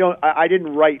 I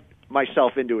didn't write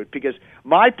myself into it because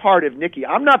my part of Nikki,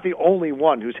 I'm not the only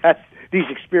one who's had these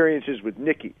experiences with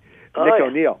Nick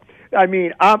O'Neill. I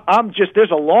mean, I'm just,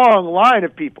 there's a long line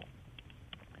of people.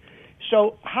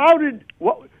 So how did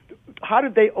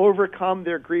they overcome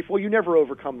their grief? Well, you never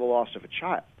overcome the loss of a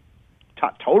child,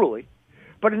 totally.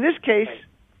 But in this case,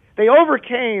 they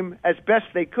overcame as best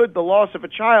they could the loss of a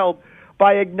child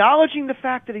by acknowledging the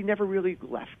fact that he never really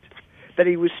left, that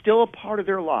he was still a part of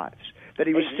their lives, that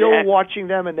he was still watching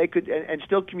them, and they could and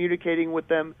still communicating with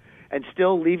them, and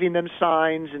still leaving them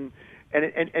signs, and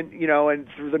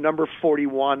through the number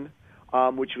 41,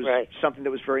 which was something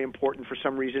that was very important for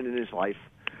some reason in his life.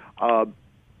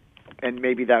 and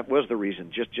maybe that was the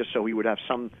reason, just so he would have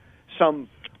some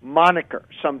moniker,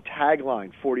 some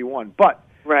tagline, 41. But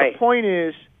the point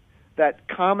is that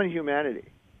common humanity,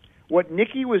 what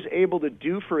Nicky was able to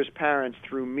do for his parents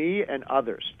through me and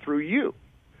others, through you,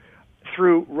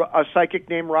 through a psychic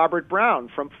named Robert Brown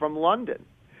from London,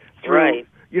 through,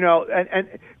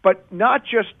 but not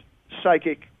just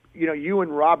psychic. You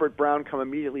and Robert Brown come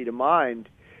immediately to mind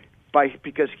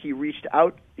because he reached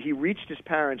his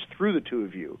parents through the two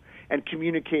of you and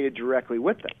communicated directly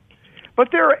with them. But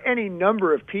there are any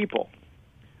number of people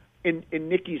in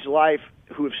Nicky's life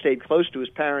who have stayed close to his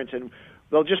parents, and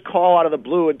they'll just call out of the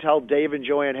blue and tell Dave and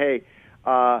Joanne, "Hey,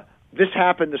 this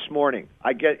happened this morning."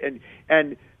 Or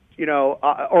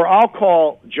I'll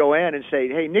call Joanne and say,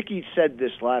 "Hey, Nicky said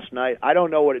this last night. I don't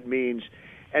know what it means."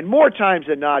 And more times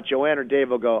than not, Joanne or Dave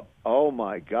will go, "Oh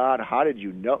my God, how did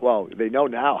you know?" Well, they know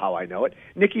now how I know it.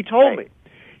 Nicky told me.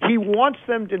 He wants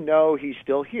them to know he's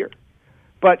still here,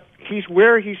 but he's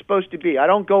where he's supposed to be. I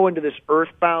don't go into this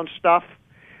earthbound stuff.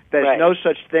 There's no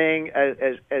such thing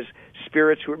as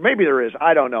spirits who maybe there is.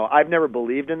 I don't know. I've never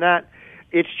believed in that.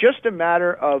 It's just a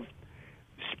matter of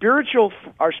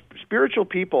our spiritual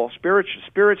people.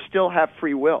 Spirits still have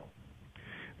free will.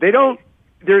 They don't.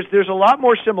 There's a lot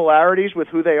more similarities with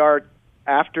who they are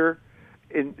after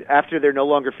they're no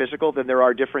longer physical than there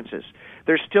are differences.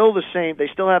 They're still the same. They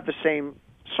still have the same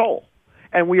soul,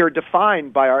 and we are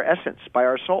defined by our essence, by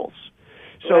our souls.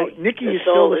 So Nicky is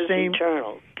still the same.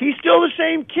 Eternal. He's still the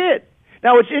same kid.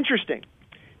 Now it's interesting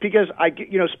because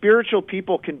spiritual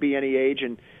people can be any age,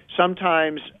 and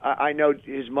sometimes I know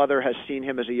his mother has seen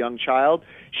him as a young child.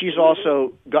 She's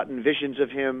also gotten visions of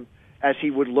him as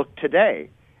he would look today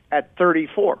at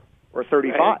 34 or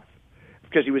 35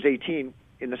 because he was 18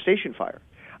 in the station fire.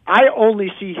 I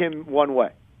only see him one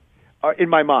way in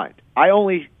my mind. I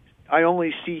only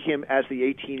see him as the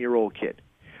 18-year-old kid.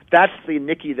 That's the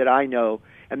Nicky that I know,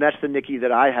 and that's the Nicky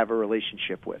that I have a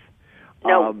relationship with.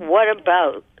 Now, what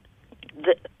about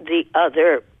the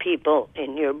other people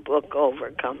in your book,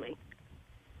 Overcoming?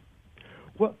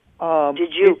 Well,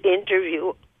 did you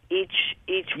interview each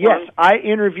one? Yes, I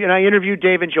interviewed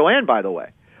Dave and Joanne, by the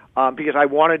way, because I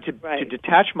wanted to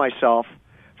detach myself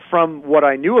from what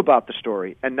I knew about the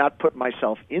story and not put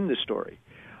myself in the story.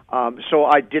 So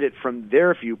I did it from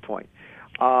their viewpoint.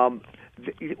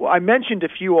 I mentioned a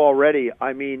few already.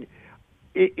 I mean,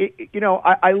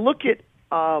 I look at.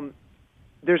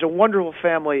 There's a wonderful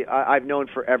family I've known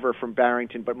forever from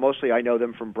Barrington, but mostly I know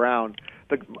them from Brown.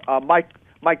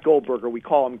 Mike Goldberger, we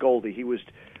call him Goldie. He was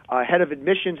head of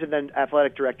admissions and then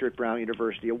athletic director at Brown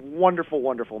University. A wonderful,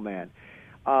 wonderful man.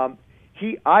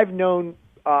 I've known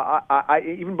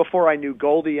even before I knew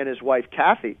Goldie and his wife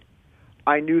Kathy.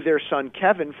 I knew their son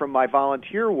Kevin from my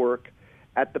volunteer work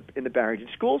in the Barrington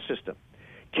school system.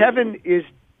 Kevin is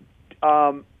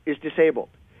disabled.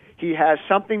 He has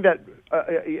something that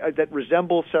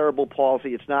resembles cerebral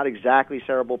palsy. It's not exactly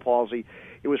cerebral palsy.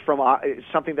 It was from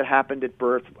something that happened at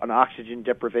birth, an oxygen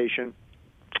deprivation.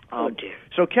 Oh dear.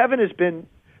 So Kevin has been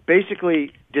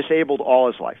basically disabled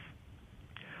all his life.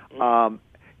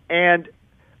 And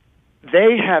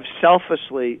they have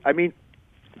selflessly,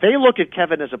 they look at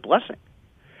Kevin as a blessing.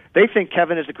 They think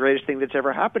Kevin is the greatest thing that's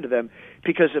ever happened to them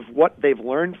because of what they've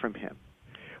learned from him.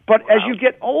 But as you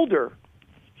get older,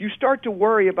 you start to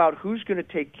worry about who's going to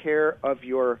take care of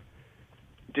your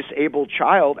disabled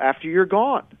child after you're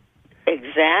gone.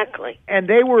 Exactly. And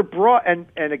they were brought, and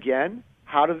again,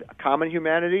 how to common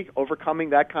humanity,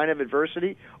 overcoming that kind of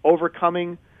adversity,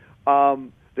 overcoming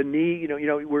the need,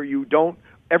 where you don't.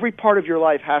 Every part of your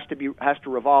life has to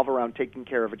revolve around taking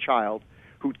care of a child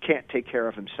who can't take care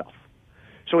of himself.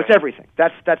 So it's everything.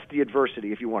 That's the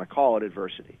adversity, if you want to call it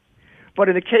adversity. But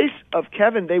in the case of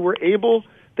Kevin, they were able.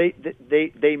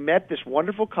 They met this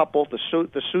wonderful couple, the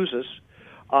Souzas,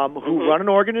 who run an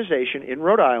organization in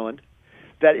Rhode Island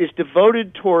that is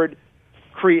devoted toward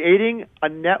creating a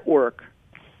network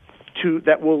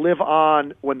that will live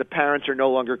on when the parents are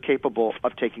no longer capable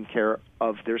of taking care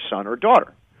of their son or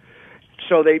daughter.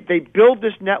 So they build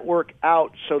this network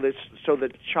out so that the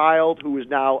child who is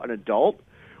now an adult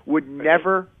would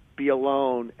never be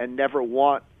alone and never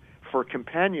want for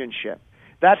companionship.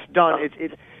 That's done.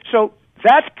 So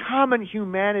that's common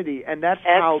humanity, and that's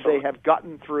how they have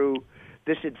gotten through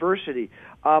this adversity.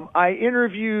 I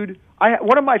interviewed.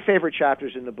 One of my favorite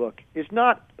chapters in the book is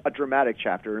not a dramatic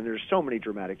chapter, and there's so many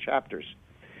dramatic chapters.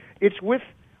 It's with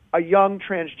a young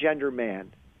transgender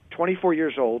man, 24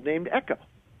 years old, named Echo.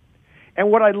 And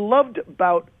what I loved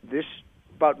about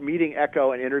meeting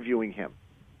Echo and interviewing him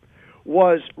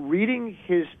was reading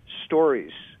his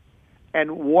stories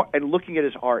and looking at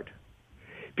his art,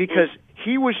 because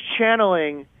he was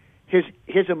channeling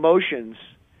his emotions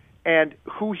and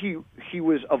who he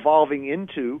was evolving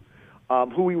into,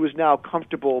 who he was now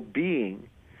comfortable being,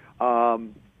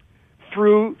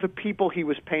 through the people he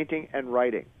was painting and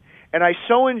writing. And I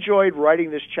so enjoyed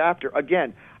writing this chapter.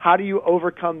 Again, how do you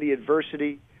overcome the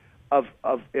adversity of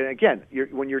and again,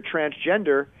 when you're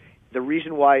transgender, the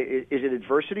reason why is it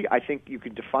adversity? I think you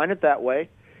can define it that way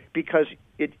because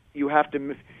it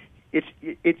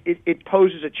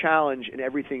poses a challenge in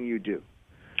everything you do.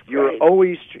 You're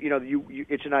always,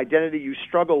 it's an identity you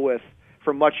struggle with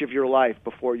for much of your life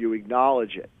before you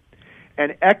acknowledge it.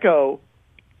 And Echo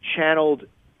channeled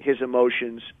his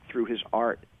emotions through his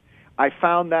art. I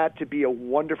found that to be a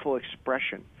wonderful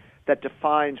expression that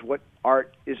defines what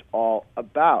art is all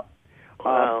about.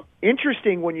 Wow.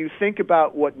 Interesting when you think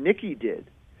about what Nicky did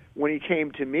when he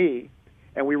came to me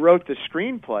and we wrote the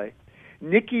screenplay.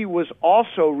 Nicky was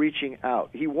also reaching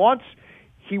out. He wants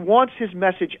his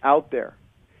message out there.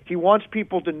 He wants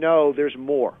people to know there's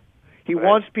more. He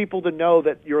wants people to know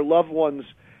that your loved ones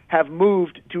have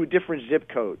moved to a different zip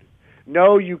code.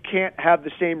 No, you can't have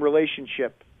the same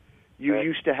relationship you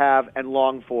used to have and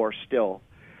long for still.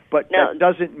 But that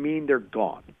doesn't mean they're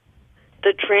gone.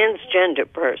 The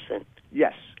transgender person.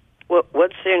 Yes.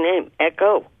 What's their name?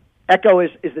 Echo? Echo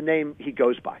is the name he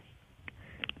goes by.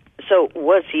 So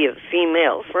was he a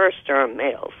female first or a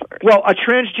male first? Well, a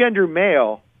transgender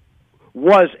male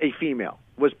was a female,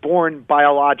 was born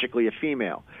biologically a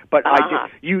female. But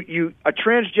a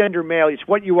transgender male, it's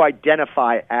what you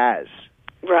identify as.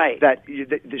 Right.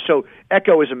 So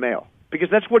Echo is a male because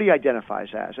that's what he identifies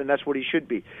as, and that's what he should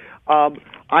be.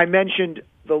 I mentioned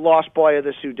the lost boy of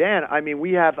the Sudan. I mean,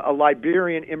 we have a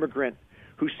Liberian immigrant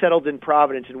who settled in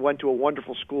Providence and went to a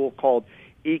wonderful school called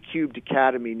E-Cubed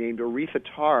Academy named Aretha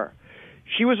Tarr.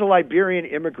 She was a Liberian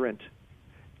immigrant,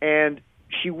 and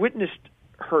she witnessed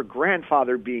her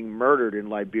grandfather being murdered in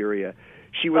Liberia.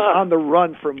 She was on the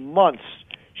run for months.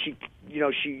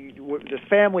 The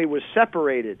family was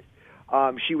separated.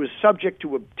 She was subject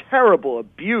to a terrible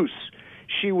abuse.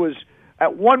 She was,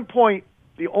 at one point,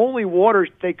 the only water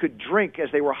they could drink as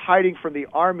they were hiding from the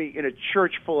army in a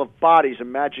church full of bodies,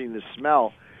 imagining the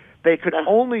smell. They could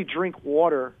only drink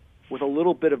water with a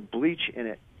little bit of bleach in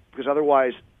it because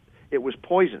otherwise it was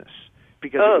poisonous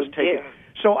because it was taken. Dear.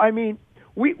 So, I mean,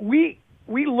 we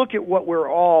look at what we're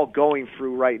all going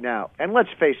through right now, and let's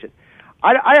face it,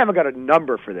 I haven't got a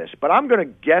number for this, but I'm going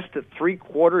to guess that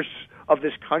 3/4 of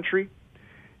this country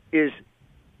is,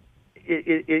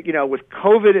 with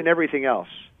COVID and everything else,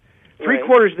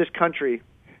 3/4 of this country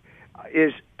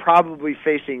is probably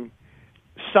facing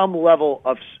some level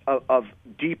of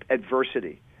deep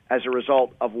adversity as a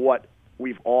result of what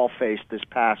we've all faced this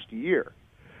past year.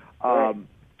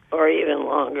 Or even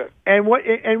longer. And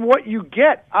what you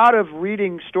get out of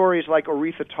reading stories like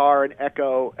Aretha Tarr and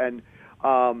Echo and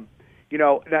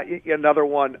another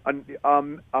one,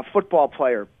 a football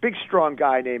player, big strong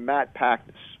guy named Matt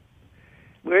Packness.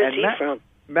 Where is he from?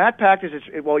 Matt Packness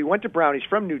he went to Brown. He's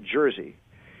from New Jersey.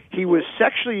 He was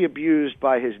sexually abused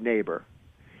by his neighbor.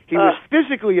 He was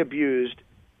physically abused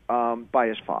by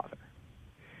his father.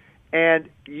 And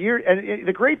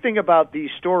the great thing about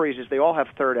these stories is they all have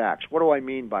third acts. What do I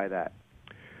mean by that?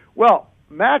 Well,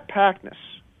 Matt Packness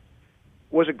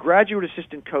was a graduate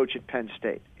assistant coach at Penn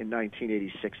State in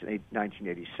 1986 and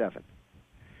 1987.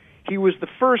 He was the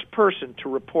first person to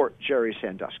report Jerry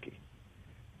Sandusky,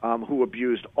 who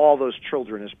abused all those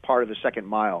children as part of the Second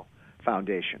Mile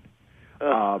Foundation.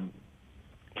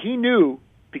 He knew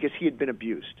because he had been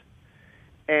abused.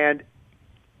 And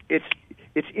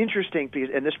it's interesting because,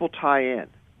 and this will tie in.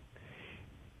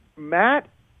 Matt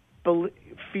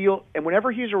and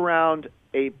whenever he's around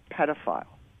a pedophile,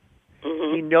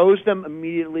 he knows them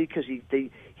immediately because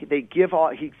they give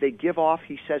off.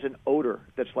 He says an odor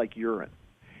that's like urine,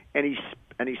 and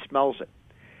he smells it.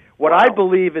 What I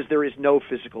believe is there is no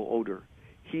physical odor.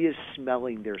 He is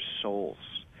smelling their souls.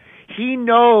 He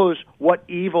knows what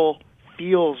evil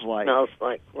feels like. Smells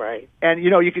like, right. And,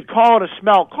 you could call it a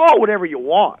smell. Call it whatever you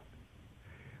want.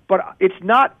 But it's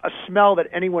not a smell that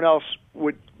anyone else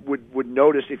would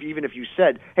notice even if you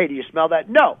said, hey, do you smell that?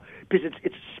 No, because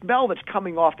it's a smell that's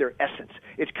coming off their essence.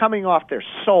 It's coming off their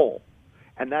soul.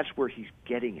 And that's where he's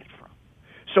getting it from.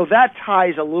 So that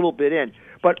ties a little bit in.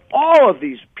 But all of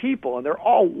these people, and they're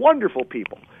all wonderful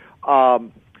people,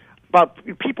 about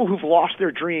people who've lost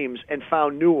their dreams and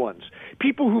found new ones,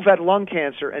 people who've had lung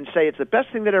cancer and say it's the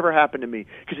best thing that ever happened to me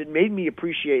because it made me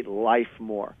appreciate life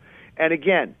more. And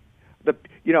again,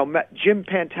 Jim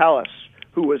Pantelis,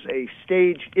 who is a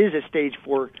stage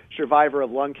 4 survivor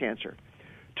of lung cancer,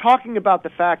 talking about the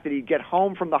fact that he'd get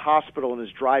home from the hospital and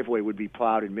his driveway would be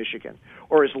plowed in Michigan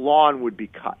or his lawn would be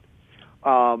cut.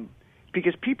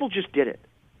 because people just did it.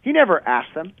 He never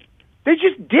asked them. They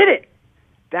just did it.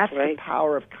 That's right. the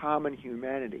power of common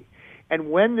humanity.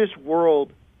 And when this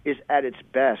world is at its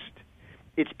best,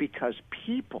 it's because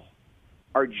people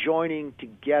are joining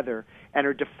together and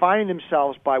are defining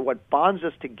themselves by what bonds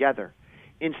us together,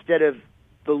 instead of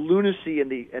the lunacy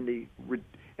and the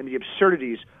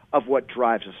absurdities of what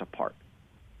drives us apart.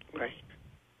 Right.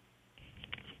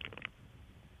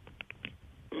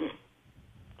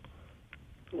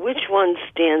 Which one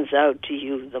stands out to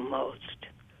you the most?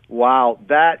 Wow,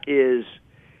 that is,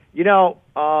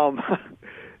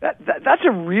 that's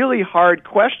a really hard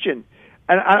question,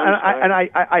 and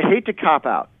I hate to cop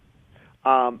out.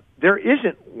 There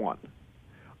isn't one,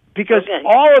 because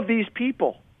all of these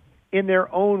people, in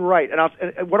their own right,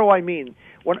 and what do I mean?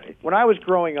 When I was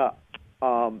growing up,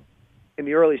 in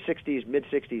the early '60s, mid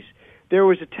 '60s, there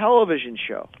was a television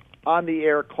show on the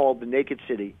air called The Naked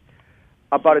City,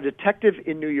 about a detective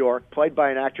in New York, played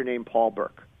by an actor named Paul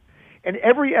Burke. And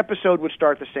every episode would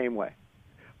start the same way.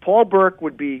 Paul Burke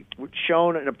would be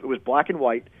shown, and it was black and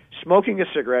white, smoking a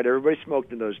cigarette. Everybody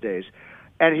smoked in those days.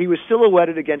 And he was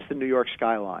silhouetted against the New York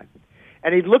skyline.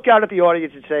 And he'd look out at the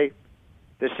audience and say,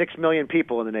 there's 6 million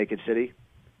people in the Naked City,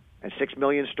 and 6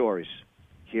 million stories.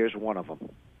 Here's one of them.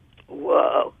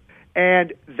 Whoa.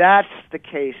 And that's the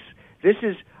case.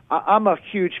 I'm a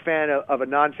huge fan of a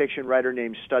nonfiction writer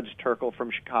named Studs Terkel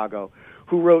from Chicago,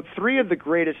 who wrote 3 of the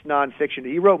greatest nonfiction.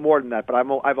 He wrote more than that, but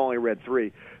I've only read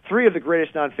 3. 3 of the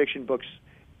greatest nonfiction books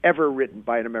ever written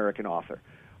by an American author.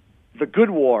 The Good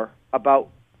War, about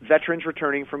veterans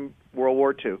returning from World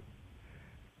War II.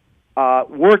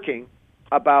 Working,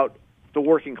 about the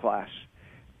working class.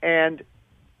 And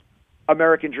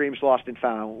American Dreams Lost and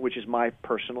Found, which is my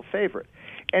personal favorite.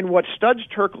 And what Studs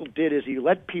Terkel did is he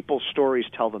let people's stories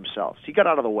tell themselves. He got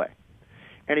out of the way.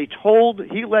 And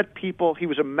he let people, he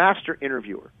was a master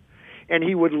interviewer. And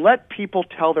he would let people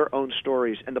tell their own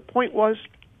stories. And the point was,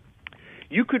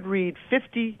 you could read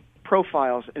 50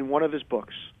 profiles in one of his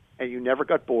books, and you never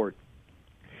got bored.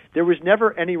 There was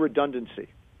never any redundancy.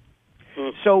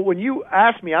 So when you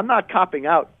ask me, I'm not copping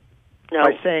out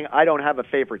by saying I don't have a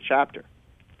favorite chapter.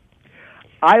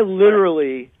 I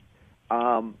literally,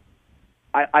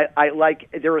 I like,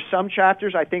 there are some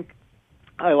chapters I think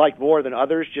I like more than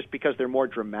others just because they're more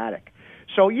dramatic.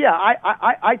 So yeah,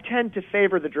 I tend to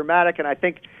favor the dramatic, and I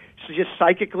think just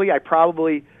psychically I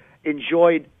probably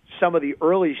enjoyed some of the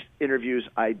early interviews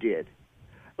I did.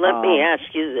 Let me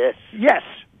ask you this. Yes.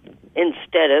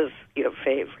 Instead of your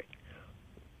favorite,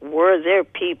 were there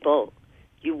people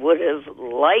you would have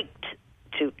liked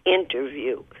to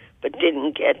interview but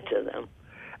didn't get to them?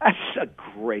 That's a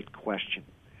great question.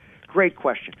 Great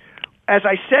question. As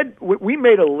I said, we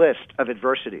made a list of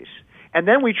adversities, and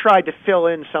then we tried to fill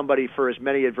in somebody for as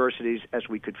many adversities as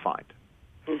we could find.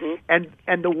 Mm-hmm.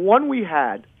 And the one we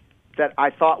had that I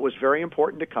thought was very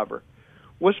important to cover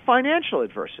was financial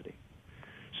adversity.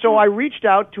 So I reached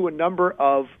out to a number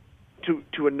of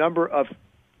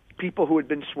people who had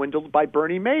been swindled by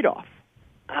Bernie Madoff.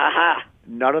 Aha.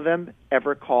 None of them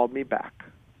ever called me back.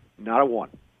 Not a one.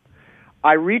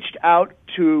 I reached out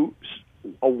to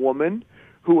a woman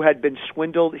who had been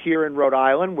swindled here in Rhode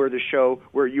Island,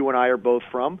 where you and I are both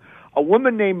from. A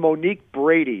woman named Monique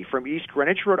Brady from East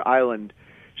Greenwich, Rhode Island,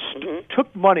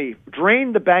 took money,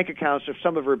 drained the bank accounts of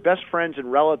some of her best friends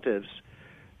and relatives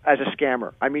as a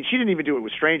scammer. I mean, she didn't even do it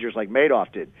with strangers like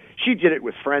Madoff did. She did it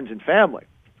with friends and family.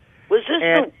 Was this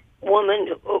the woman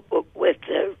with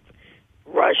the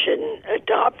Russian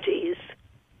adoptees?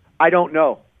 I don't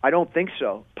know. I don't think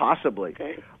so. Possibly.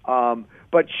 Okay.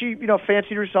 But she,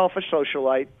 fancied herself a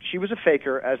socialite. She was a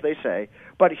faker, as they say.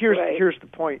 But here's the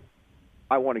point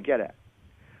I want to get at.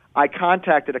 I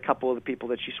contacted a couple of the people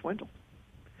that she swindled.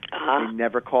 Uh-huh. They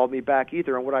never called me back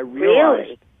either. And what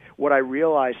I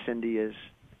realized, Cindy, is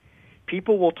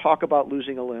people will talk about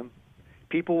losing a limb.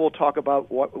 People will talk about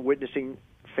witnessing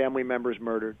family members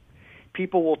murdered.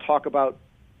 People will talk about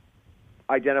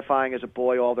identifying as a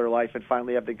boy all their life and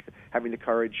finally having the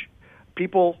courage.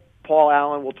 Paul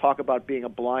Allen will talk about being a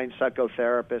blind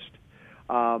psychotherapist.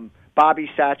 Bobby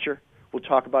Satcher will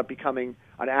talk about becoming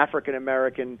an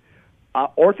African-American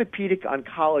orthopedic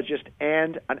oncologist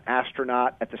and an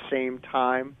astronaut at the same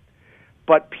time.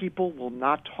 But people will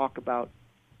not talk about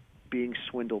being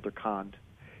swindled or conned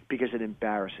because it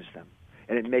embarrasses them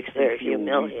and it makes them feel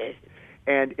humiliated.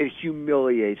 And it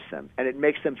humiliates them and it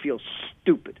makes them feel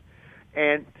stupid.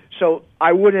 And so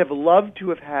I would have loved to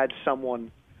have had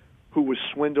someone who was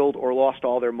swindled or lost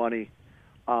all their money.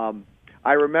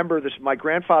 I remember this. My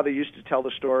grandfather used to tell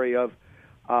the story of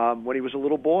when he was a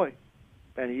little boy,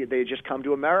 and they had just come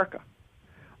to America.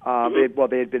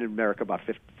 They had been in America about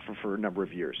for a number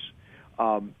of years.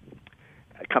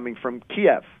 Coming from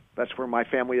Kiev. That's where my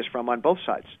family is from on both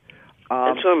sides.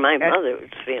 That's where my mother's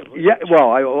family. Yeah,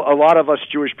 well, a lot of us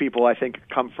Jewish people, I think,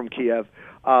 come from Kiev.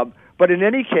 But in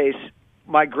any case,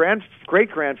 my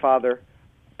great-grandfather,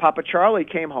 Papa Charlie,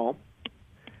 came home,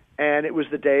 and it was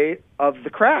the day of the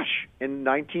crash in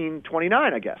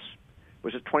 1929, I guess.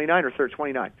 Was it 29 or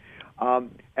 29?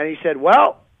 And he said,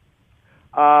 well,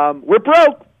 we're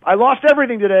broke. I lost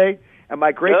everything today. And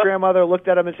my great-grandmother looked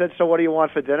at him and said, so what do you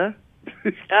want for dinner?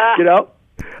 You know?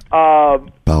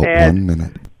 About 1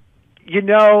 minute. You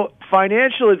know,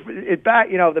 financial,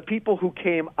 the people who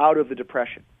came out of the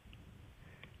Depression,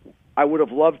 I would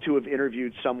have loved to have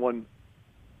interviewed someone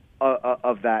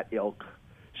of that ilk,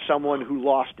 someone who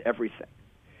lost everything.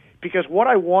 Because what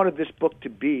I wanted this book to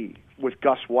be with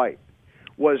Gus White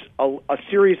was a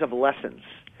series of lessons.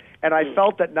 And I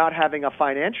felt that not having a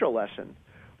financial lesson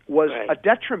was a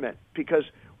detriment because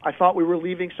I thought we were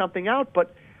leaving something out.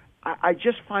 But I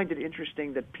just find it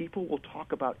interesting that people will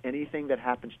talk about anything that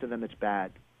happens to them that's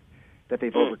bad, that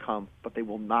they've overcome, but they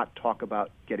will not talk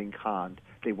about getting conned.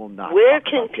 They will not. Where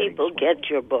can people get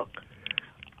your book?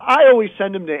 I always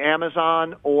send them to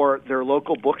Amazon or their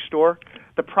local bookstore.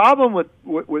 The problem with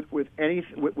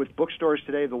bookstores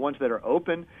today, the ones that are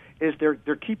open, is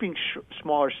they're keeping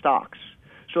smaller stocks.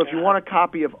 So if you want a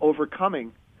copy of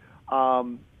Overcoming,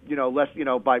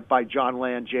 by Jon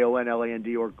Land, Jonland,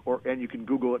 and you can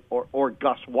Google it, or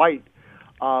Gus White.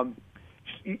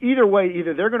 Either way,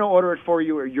 either they're going to order it for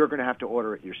you, or you're going to have to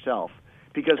order it yourself.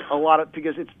 Because a lot of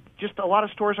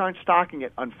stores aren't stocking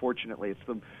it. Unfortunately, it's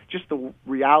just the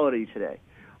reality today,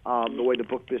 the way the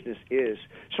book business is.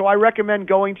 So I recommend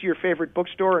going to your favorite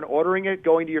bookstore and ordering it.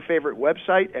 Going to your favorite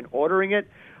website and ordering it.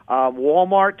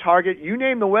 Walmart, Target, you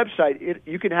name the website,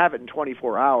 you can have it in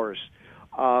 24 hours.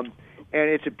 And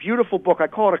it's a beautiful book. I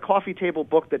call it a coffee table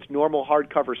book that's normal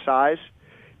hardcover size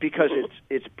because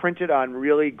it's printed on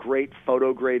really great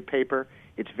photo grade paper.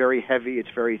 It's very heavy. It's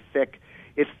very thick.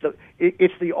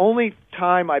 It's the only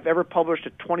time I've ever published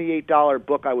a $28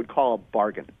 book I would call a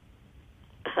bargain.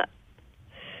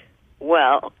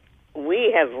 Well,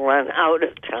 we have run out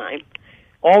of time.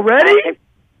 Already?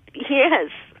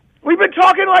 Yes. We've been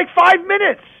talking like 5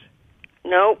 minutes.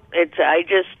 No, I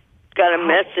just got a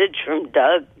message from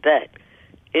Doug that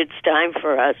it's time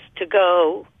for us to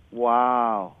go.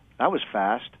 Wow, that was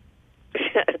fast.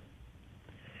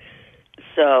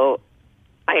 So,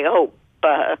 I hope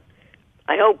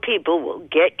people will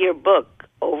get your book,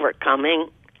 Overcoming,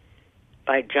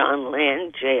 by Jon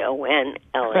Land, Jonland.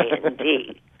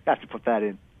 Have to put that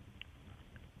in.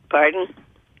 Pardon?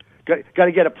 Got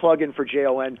to get a plug in for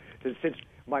Jon since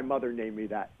my mother named me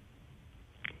that.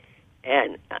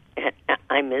 And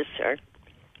I miss her.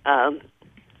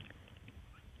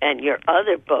 And your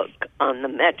other book on the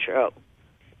Metro.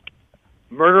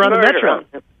 Murder on the Metro.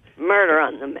 Murder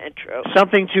on the Metro.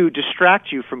 Something to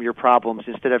distract you from your problems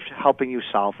instead of helping you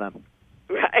solve them.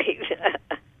 Right.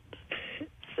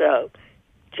 So,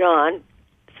 John,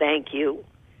 thank you.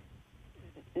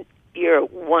 You're a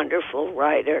wonderful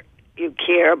writer. You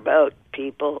care about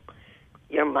people.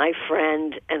 You're my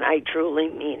friend, and I truly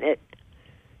mean it.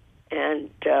 And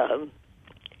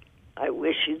I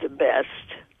wish you the best.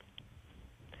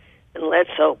 And let's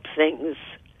hope things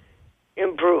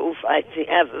improve. I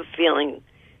have a feeling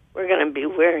we're going to be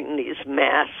wearing these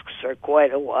masks for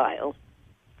quite a while.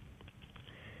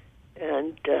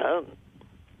 And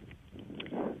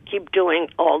keep doing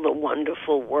all the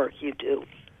wonderful work you do.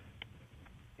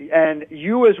 And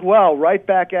you as well, right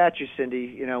back at you,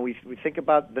 Cindy. You know, we think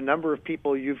about the number of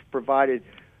people you've provided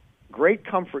great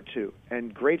comfort to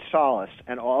and great solace,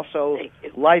 and also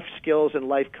life skills and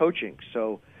life coaching.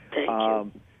 So, Thank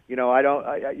you. You know,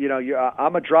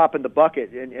 I'm a drop in the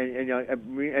bucket, and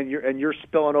you're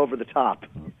spilling over the top.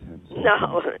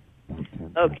 No.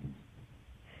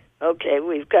 Okay,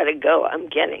 we've got to go. I'm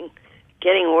getting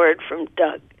word from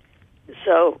Doug.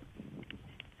 So,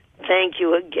 thank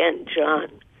you again, John.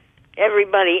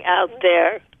 Everybody out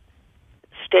there,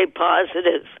 stay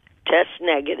positive, test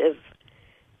negative,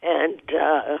 and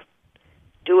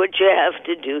do what you have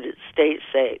to do to stay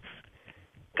safe.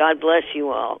 God bless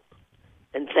you all,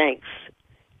 and thanks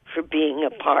for being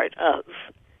a part of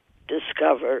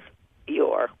Discover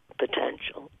Your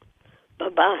Potential.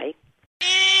 Bye-bye.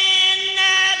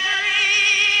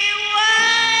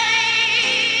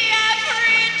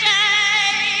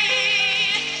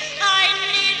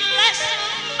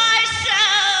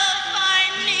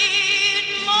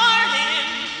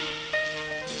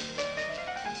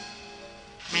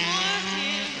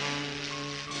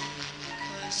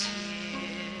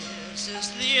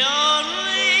 The